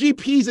pretty sure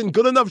GP's in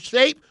good enough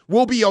shape.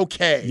 We'll be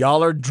okay.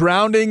 Y'all are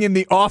drowning in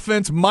the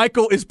offense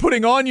Michael is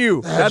putting on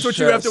you. That's what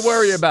you have to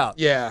worry about.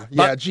 Yeah,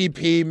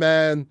 GP,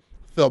 man.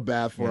 Feel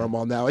bad for him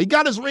on that. He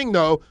got his ring,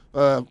 though,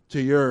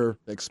 to your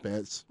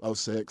expense,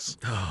 06.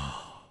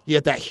 He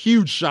had that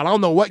huge shot. I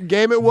don't know what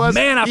game it was.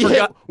 Man, I he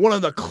forgot. Hit one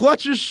of the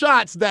clutchest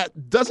shots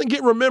that doesn't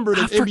get remembered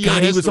in NBA history. I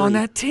forgot he was on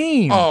that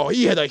team. Oh,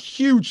 he had a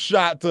huge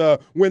shot to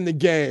win the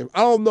game.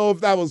 I don't know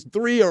if that was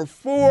 3 or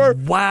 4.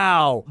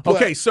 Wow.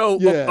 Okay, so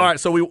all right,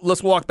 so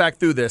let's walk back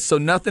through this. So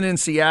nothing in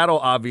Seattle,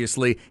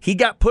 obviously. He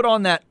got put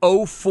on that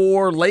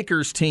 04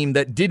 Lakers team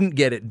that didn't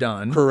get it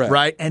done. Correct.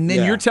 Right? And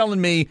then you're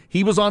telling me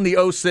he was on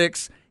the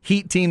 06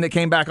 Heat team that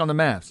came back on the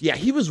Mavs. Yeah,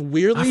 he was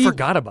weirdly. I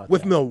forgot about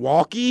with that.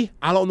 Milwaukee.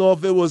 I don't know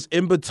if it was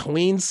in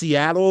between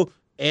Seattle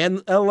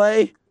and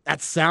LA. That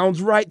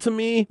sounds right to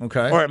me.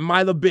 Okay. Or it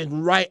might have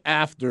been right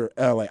after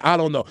LA. I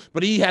don't know.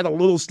 But he had a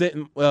little stint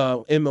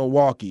in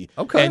Milwaukee.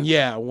 Okay. And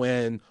yeah,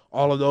 when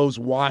all of those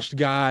washed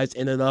guys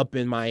ended up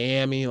in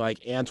Miami, like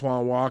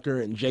Antoine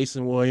Walker and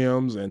Jason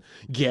Williams and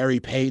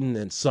Gary Payton,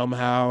 and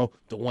somehow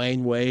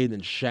Dwayne Wade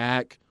and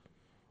Shaq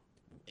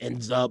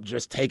ends up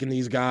just taking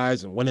these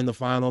guys and winning the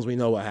finals. We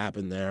know what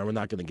happened there. We're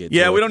not going to get to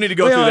it. We don't need to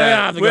go through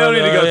that. We don't need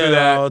to go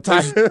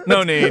through that.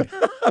 No need.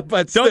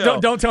 But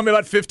don't tell me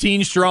about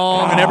 15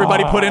 strong and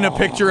everybody put in a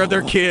picture of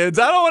their kids.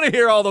 I don't want to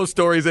hear all those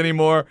stories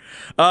anymore.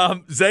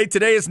 Zay,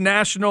 today is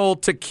National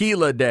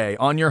Tequila Day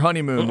on your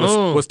honeymoon.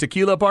 Was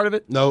tequila a part of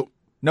it? Nope.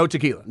 No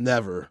tequila?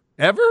 Never.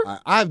 Ever?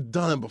 I've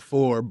done it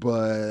before,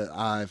 but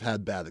I've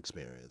had bad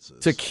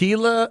experiences.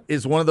 Tequila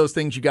is one of those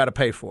things you got to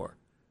pay for.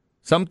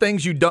 Some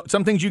things you don't.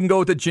 Some things you can go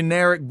with a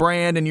generic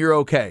brand and you're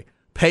okay.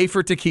 Pay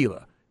for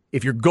tequila.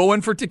 If you're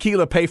going for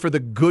tequila, pay for the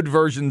good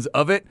versions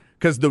of it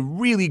because the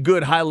really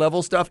good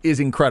high-level stuff is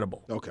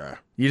incredible. Okay.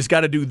 You just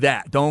got to do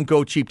that. Don't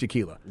go cheap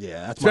tequila.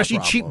 Yeah, that's especially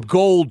my problem. cheap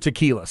gold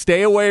tequila.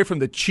 Stay away from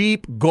the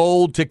cheap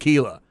gold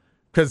tequila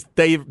because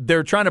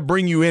they're trying to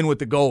bring you in with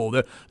the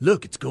gold.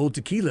 Look, it's gold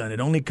tequila and it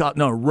only cost.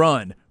 No,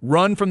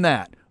 run from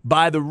that.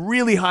 Buy the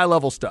really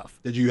high-level stuff.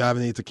 Did you have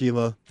any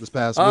tequila this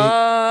past week?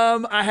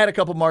 I had a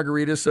couple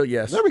margaritas, so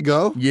yes. There we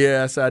go.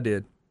 Yes, I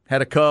did.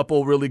 Had a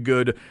couple really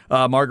good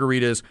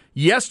margaritas.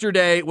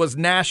 Yesterday was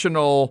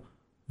National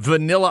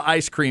Vanilla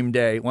Ice Cream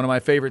Day, one of my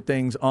favorite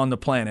things on the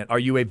planet. Are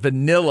you a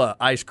vanilla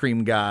ice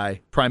cream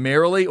guy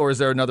primarily, or is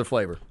there another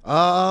flavor?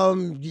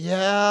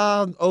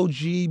 Yeah, OG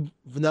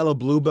vanilla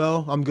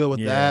bluebell. I'm good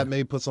with that.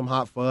 Maybe put some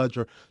hot fudge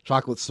or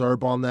chocolate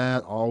syrup on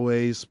that.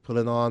 Always put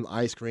it on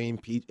ice cream,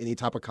 any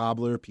type of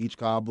cobbler, peach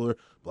cobbler,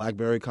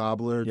 blackberry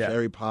cobbler,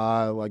 cherry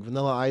pie, like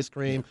vanilla ice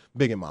cream.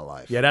 Big in my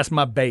life. Yeah, that's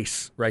my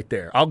base right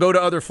there. I'll go to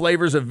other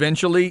flavors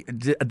eventually.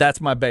 That's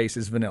my base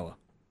is vanilla.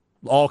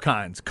 All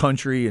kinds,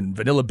 country and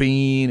vanilla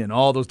bean and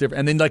all those different.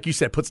 And then, like you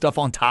said, put stuff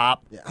on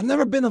top. Yeah, I've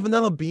never been a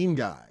vanilla bean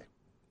guy.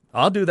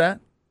 I'll do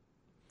that.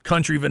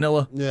 Country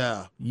vanilla.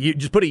 Yeah. You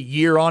just put a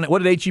year on it.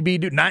 What did HEB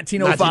do?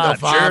 1905.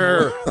 1905.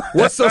 Sure.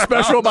 What's so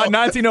special about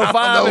 1905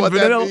 I don't know and what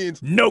vanilla? that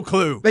means. No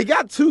clue. They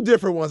got two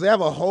different ones. They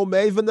have a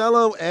homemade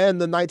vanilla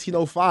and the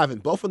 1905,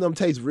 and both of them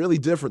taste really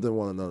different than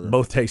one another.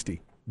 Both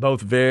tasty.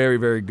 Both very,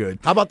 very good.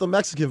 How about the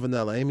Mexican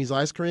vanilla? Amy's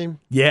ice cream?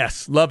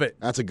 Yes, love it.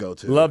 That's a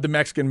go-to. Love the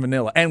Mexican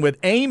vanilla. And with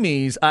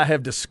Amy's, I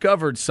have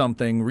discovered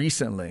something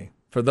recently.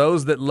 For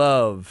those that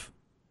love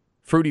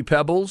Fruity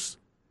Pebbles,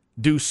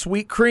 do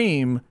sweet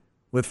cream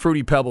with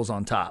Fruity Pebbles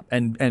on top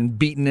and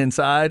beaten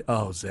inside.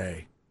 Oh,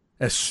 Zay,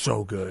 that's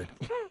so good.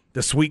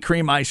 The sweet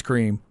cream ice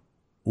cream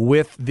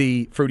with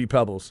the Fruity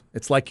Pebbles.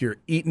 It's like you're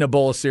eating a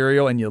bowl of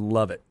cereal and you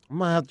love it. I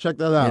might have to check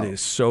that out. It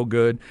is so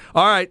good.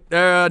 All right,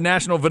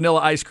 National Vanilla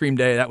Ice Cream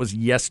Day. That was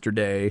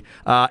yesterday.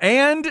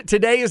 And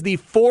today is the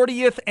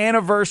 40th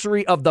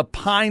anniversary of the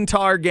Pine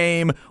Tar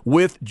game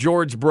with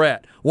George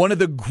Brett. One of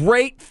the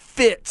great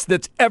fits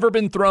that's ever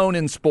been thrown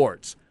in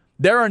sports.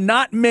 There are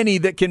not many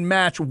that can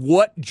match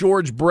what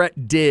George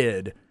Brett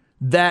did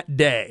that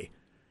day.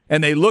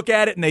 And they look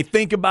at it and they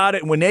think about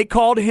it. And when they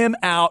called him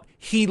out,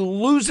 he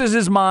loses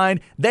his mind.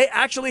 They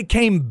actually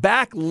came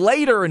back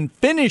later and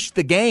finished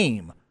the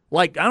game.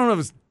 Like, I don't know if it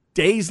was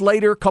days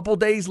later, a couple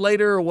days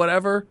later or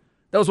whatever.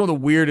 That was one of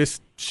the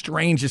weirdest,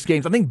 strangest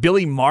games. I think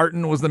Billy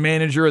Martin was the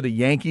manager of the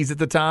Yankees at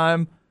the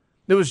time.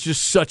 It was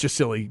just such a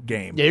silly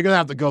game. Yeah, you're going to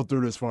have to go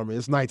through this for me.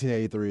 It's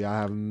 1983. I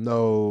have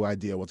no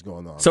idea what's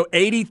going on. So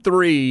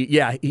 83,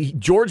 yeah,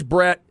 George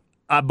Brett,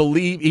 I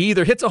believe, he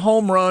either hits a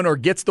home run or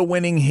gets the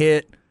winning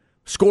hit,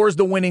 scores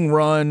the winning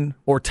run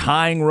or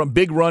tying run,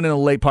 big run in the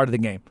late part of the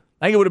game.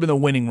 I think it would have been the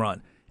winning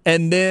run.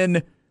 And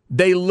then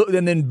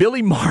then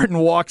Billy Martin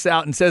walks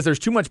out and says there's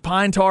too much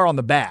pine tar on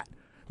the bat.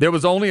 There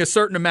was only a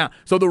certain amount.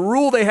 So the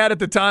rule they had at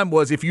the time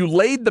was if you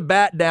laid the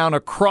bat down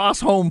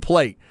across home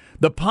plate,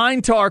 the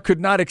pine tar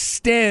could not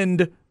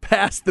extend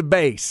past the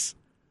base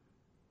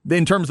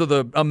in terms of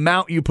the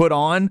amount you put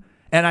on.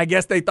 And I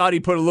guess they thought he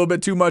put a little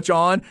bit too much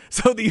on.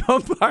 So the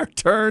umpire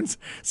turns,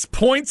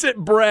 points at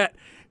Brett,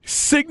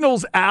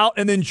 signals out,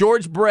 and then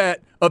George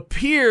Brett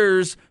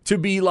appears to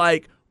be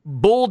like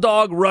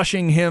bulldog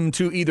rushing him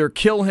to either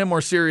kill him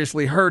or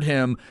seriously hurt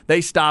him. They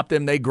stopped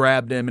him, they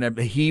grabbed him, and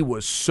he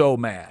was so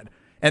mad.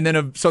 And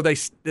then so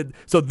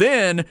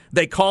then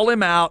they call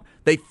him out.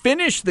 They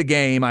finish the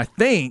game, I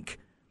think,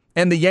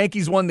 and the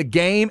Yankees won the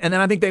game. And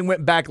then I think they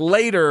went back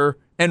later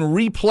and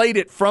replayed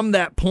it from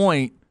that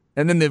point.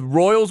 And then the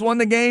Royals won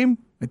the game.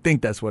 I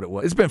think that's what it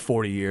was. It's been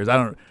 40 years.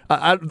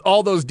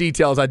 All those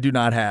details I do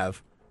not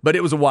have, but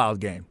it was a wild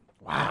game.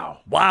 Wow,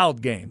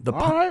 wild game.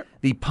 Right.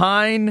 The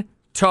Pine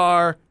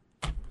Tar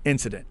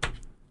incident.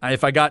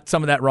 If I got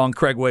some of that wrong,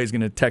 Craig Way is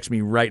going to text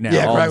me right now.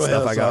 Yeah, all Craig the Way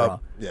stuff I got wrong.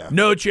 Yeah.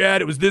 No,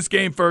 Chad, it was this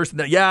game first.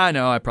 Yeah, I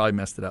know. I probably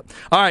messed it up.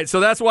 All right, so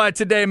that's why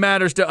today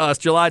matters to us,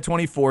 July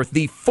 24th,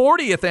 the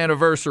 40th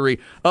anniversary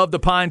of the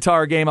Pine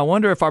Tar game. I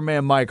wonder if our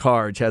man Mike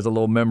Harge has a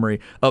little memory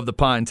of the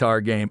Pine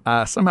Tar game.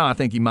 Somehow I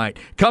think he might.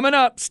 Coming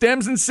up,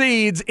 stems and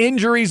seeds,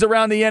 injuries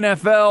around the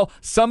NFL.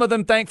 Some of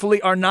them,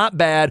 thankfully, are not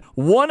bad.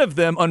 One of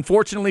them,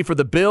 unfortunately for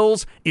the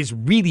Bills, is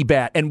really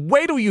bad. And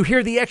wait till you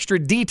hear the extra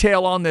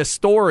detail on this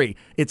story.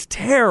 It's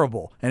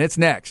terrible, and it's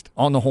next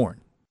on The Horn.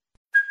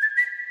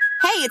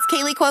 Hey, it's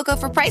Kaylee Cuoco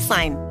for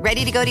Priceline.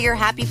 Ready to go to your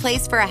happy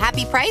place for a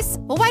happy price?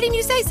 Well, why didn't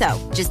you say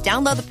so? Just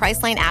download the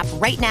Priceline app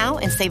right now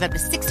and save up to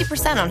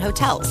 60% on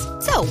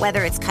hotels. So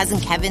whether it's Cousin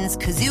Kevin's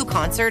Kazoo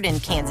Concert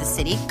in Kansas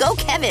City, go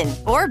Kevin,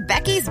 or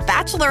Becky's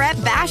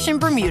Bachelorette Bash in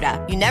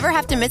Bermuda, you never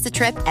have to miss a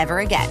trip ever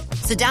again.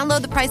 So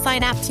download the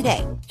Priceline app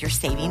today. Your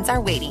savings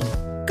are waiting.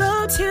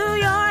 Go to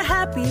your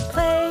happy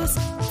place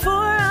for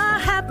a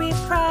happy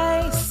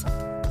price.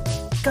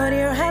 Go to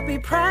your happy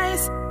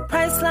price,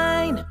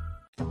 Priceline.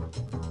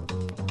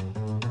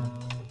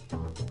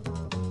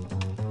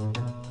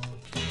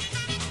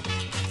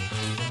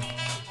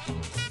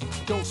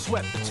 Don't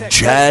sweat the tech.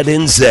 Chad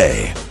and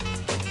Zay.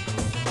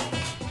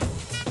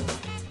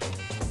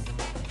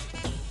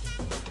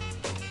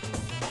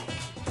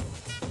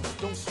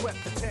 Don't sweat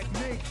the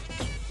technique.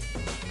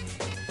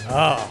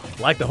 Oh,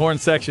 like the horn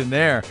section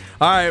there.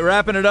 All right,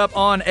 wrapping it up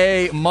on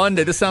a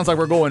Monday. This sounds like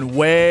we're going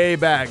way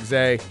back,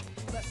 Zay.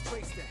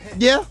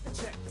 Yeah.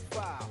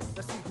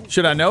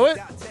 Should I know it?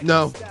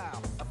 No.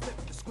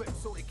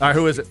 All right,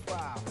 who is it?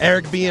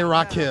 Eric B. and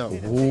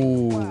Rakim.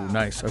 Ooh,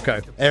 nice.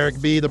 Okay,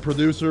 Eric B., the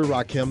producer,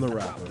 Rakim, the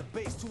rapper.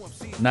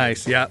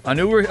 nice. Yeah, I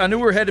knew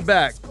we're headed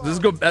back. This is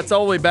good. That's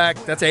all the way back.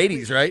 That's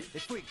 80s, right?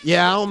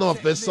 Yeah, I don't know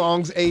if this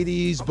song's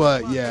 80s,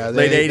 but yeah,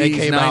 Late they 80s,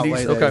 came out 90s.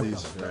 late Okay.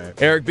 80s.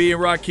 Right. Eric B.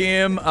 and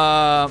Rakim.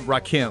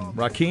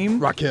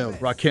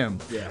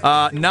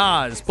 Rakim.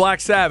 Nas,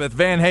 Black Sabbath,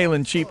 Van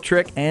Halen, Cheap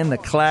Trick, and The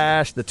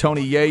Clash. The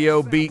Tony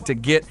Yayo beat to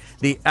get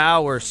the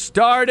hour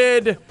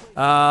started.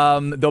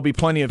 There'll be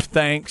plenty of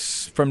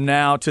thanks from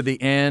now to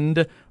the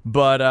end.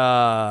 But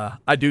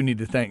I do need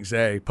to thank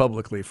Zay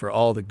publicly for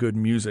all the good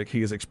music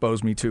he has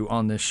exposed me to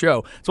on this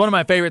show. It's one of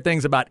my favorite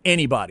things about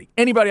anybody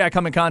I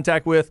come in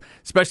contact with,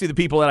 especially the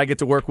people that I get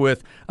to work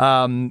with,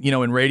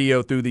 in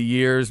radio through the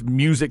years.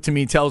 Music to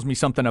me tells me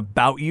something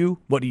about you.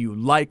 What do you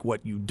like?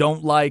 What you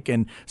don't like?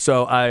 And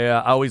so I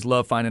always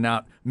love finding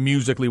out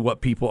musically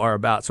what people are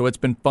about. So it's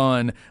been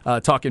fun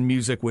talking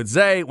music with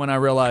Zay. When I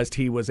realized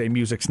he was a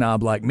music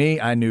snob like me,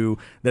 I knew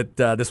that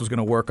this was going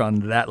to work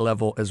on that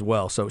level as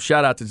well. So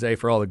shout out to Zay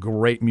for all the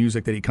great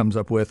music that he comes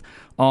up with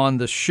on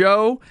the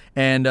show.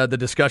 And the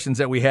discussions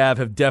that we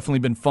have definitely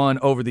been fun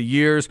over the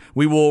years.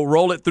 We will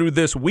roll it through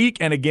this week.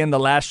 And again, the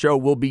last show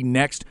will be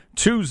next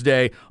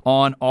Tuesday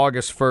on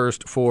August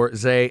 1st for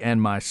Zay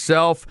and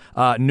myself.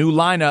 New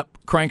lineup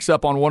cranks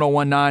up on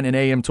 101.9 and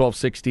AM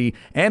 1260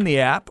 and the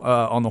app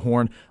on the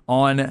Horn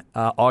on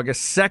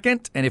August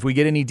 2nd. And if we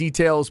get any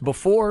details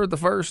before the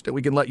 1st that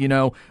we can let you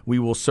know, we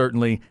will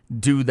certainly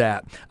do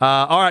that.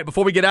 All right,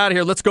 before we get out of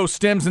here, let's go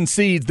stems and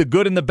seeds, the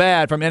good and the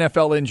bad from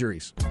NFL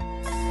injuries.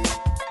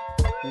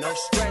 No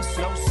stress,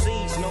 no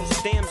seeds, no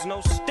stems,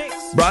 no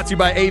sticks. Brought to you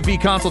by AV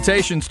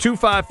Consultations,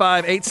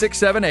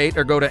 255-8678,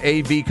 or go to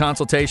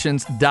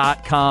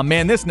avconsultations.com.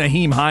 Man, this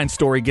Nyheim Hines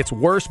story gets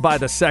worse by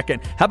the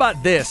second. How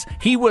about this?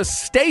 He was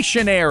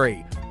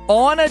stationary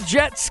on a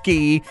jet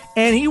ski,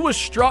 and he was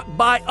struck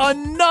by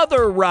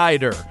another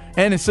rider.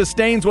 And it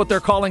sustains what they're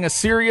calling a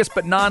serious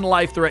but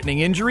non-life-threatening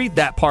injury.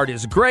 That part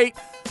is great,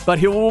 but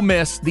he will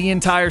miss the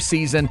entire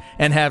season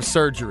and have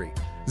surgery.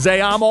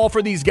 Zay, I'm all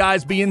for these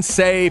guys being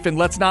safe and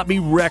let's not be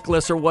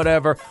reckless or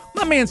whatever.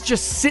 My man's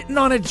just sitting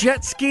on a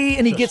jet ski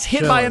and he gets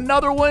hit by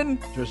another one.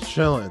 Just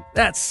chilling.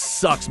 That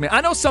sucks, man. I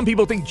know some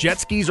people think jet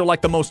skis are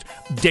like the most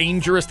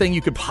dangerous thing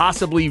you could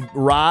possibly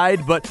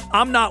ride, but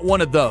I'm not one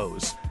of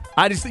those.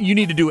 I just think you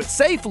need to do it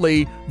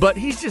safely, but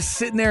he's just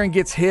sitting there and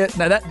gets hit.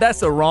 Now, that's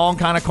the wrong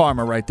kind of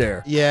karma right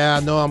there. Yeah,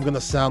 I know I'm going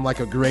to sound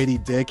like a Grady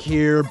Dick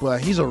here,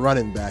 but he's a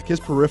running back. His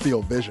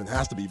peripheral vision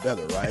has to be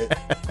better, right?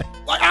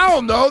 Like, I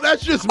don't know.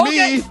 That's just me.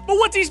 Okay, but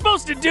what's he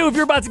supposed to do if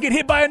you're about to get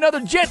hit by another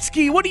jet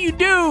ski? What do you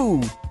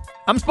do?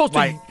 I'm supposed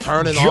to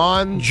turn it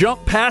on?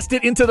 Jump past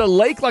it into the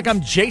lake like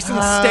I'm Jason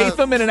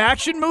Statham in an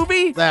action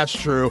movie? That's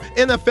true.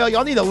 NFL,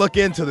 y'all need to look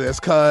into this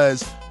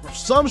because for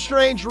some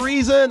strange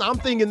reason, I'm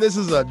thinking this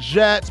is a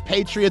Jets,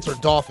 Patriots, or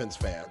Dolphins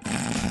fan.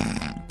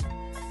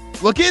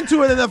 Look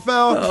into it,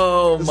 NFL.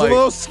 Oh, it's a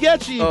little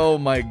sketchy. Oh,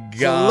 my God.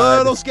 It's a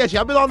little sketchy.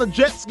 I've been on a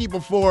jet ski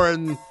before,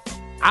 and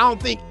I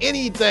don't think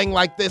anything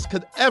like this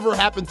could ever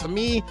happen to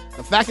me.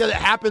 The fact that it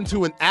happened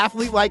to an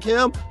athlete like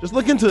him, just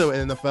look into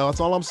it, NFL. That's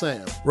all I'm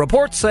saying.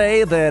 Reports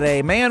say that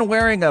a man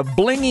wearing a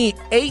blingy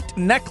 8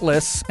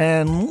 necklace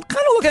and kind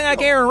of looking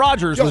like Aaron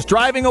Rodgers was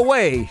driving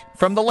away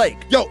from the lake.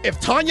 Yo, if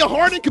Tanya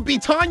Harding could be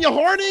Tanya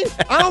Harding,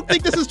 I don't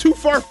think this is too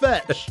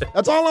far-fetched.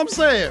 That's all I'm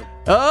saying.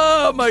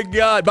 Oh, my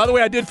God. By the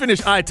way, I did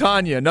finish I,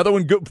 Tanya. Another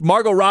one good.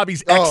 Margot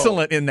Robbie's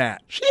excellent in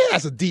that. She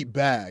has a deep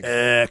bag.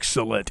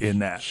 Excellent in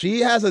that. She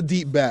has a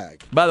deep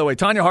bag. By the way,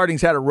 Tanya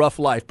Harding's had a rough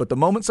life, but the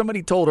moment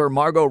somebody told her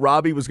Margot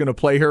Robbie was going to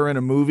play her in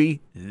a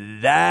movie,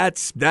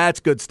 that's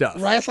good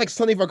stuff. Right? It's like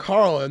Sonny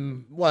Vaccaro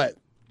and what?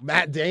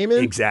 Matt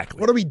Damon?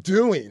 Exactly. What are we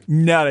doing?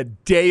 Not a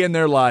day in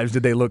their lives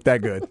did they look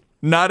that good.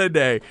 Not a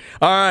day.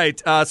 All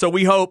right, so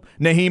we hope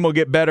Nyheim will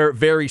get better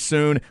very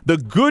soon. The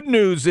good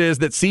news is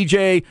that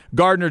C.J.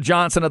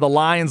 Gardner-Johnson of the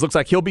Lions looks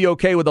like he'll be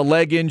okay with a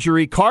leg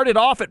injury. Carted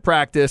off at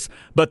practice,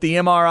 but the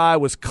MRI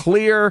was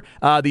clear.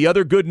 The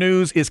other good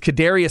news is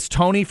Kadarius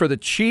Toney for the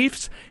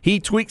Chiefs. He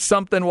tweaked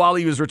something while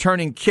he was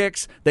returning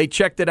kicks. They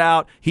checked it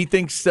out. They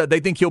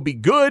think he'll be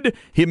good.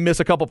 He'll miss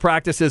a couple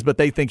practices, but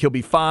they think he'll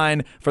be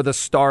fine for the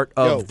start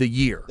of the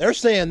year. They're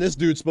saying this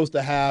dude's supposed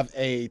to have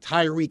a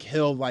Tyreek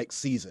Hill-like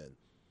season.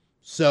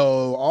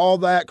 So all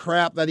that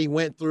crap that he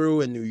went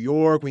through in New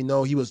York, we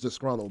know he was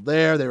disgruntled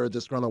there. They were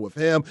disgruntled with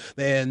him.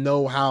 They didn't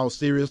know how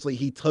seriously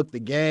he took the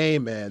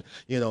game. And,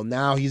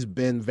 now he's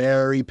been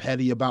very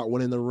petty about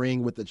winning the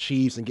ring with the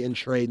Chiefs and getting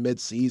traded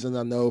midseason.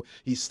 I know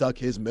he stuck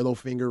his middle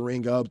finger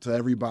ring up to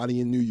everybody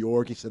in New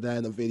York. He said that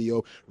in a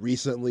video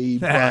recently.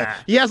 But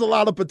he has a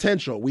lot of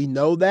potential. We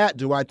know that.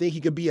 Do I think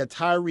he could be a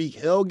Tyreek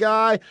Hill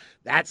guy?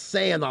 That's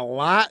saying a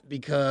lot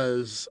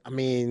because,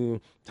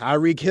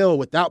 Tyreek Hill,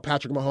 without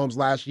Patrick Mahomes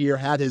last year,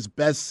 had his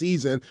best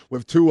season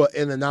with Tua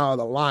in and out of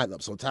the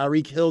lineup. So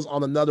Tyreek Hill's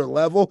on another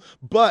level,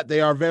 but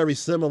they are very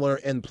similar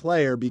in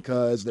player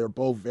because they're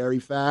both very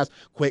fast,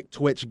 quick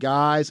twitch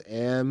guys,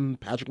 and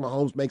Patrick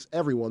Mahomes makes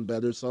everyone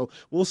better. So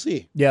we'll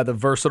see. Yeah, the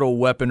versatile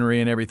weaponry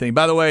and everything.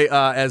 By the way,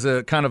 as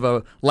a kind of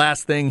a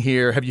last thing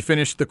here, have you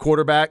finished The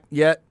Quarterback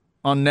yet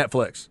on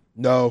Netflix?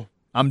 No.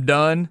 I'm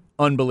done.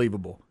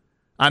 Unbelievable.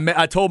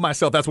 I told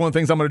myself that's one of the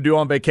things I'm going to do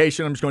on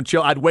vacation. I'm just going to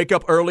chill. I'd wake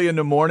up early in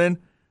the morning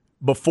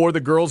before the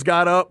girls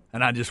got up,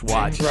 and I just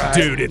watch. Right.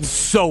 Dude, it's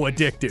so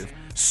addictive.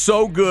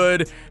 So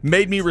good.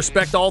 Made me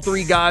respect all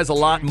three guys a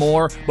lot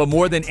more. But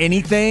more than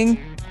anything,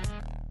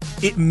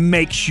 it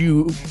makes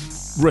you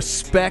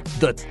respect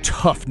the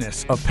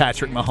toughness of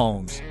Patrick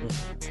Mahomes.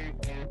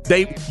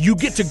 You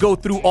get to go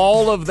through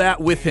all of that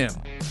with him.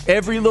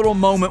 Every little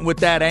moment with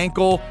that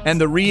ankle and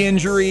the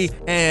re-injury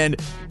and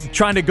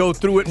trying to go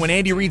through it when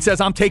Andy Reid says,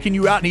 I'm taking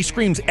you out, and he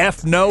screams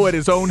F no at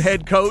his own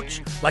head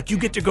coach. Like, you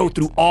get to go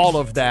through all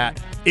of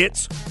that.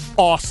 It's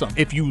awesome.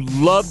 If you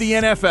love the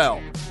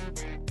NFL,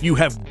 you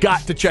have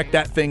got to check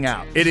that thing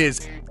out. It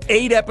is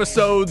 8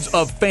 episodes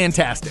of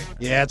fantastic.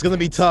 Yeah, it's going to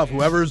be tough.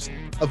 Whoever's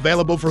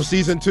available for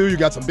season 2, you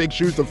got some big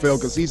shoes to fill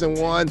because season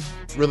 1,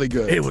 really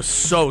good. It was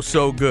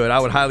so good. I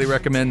would highly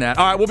recommend that.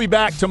 All right, we'll be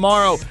back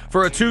tomorrow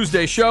for a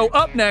Tuesday show.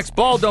 Up next,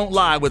 Ball Don't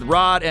Lie with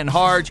Rod and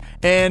Harge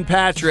and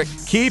Patrick.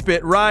 Keep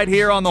it right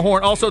here on the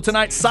Horn. Also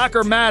tonight,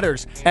 Soccer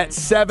Matters at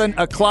 7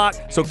 o'clock,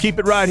 so keep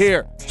it right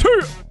here. See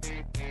ya!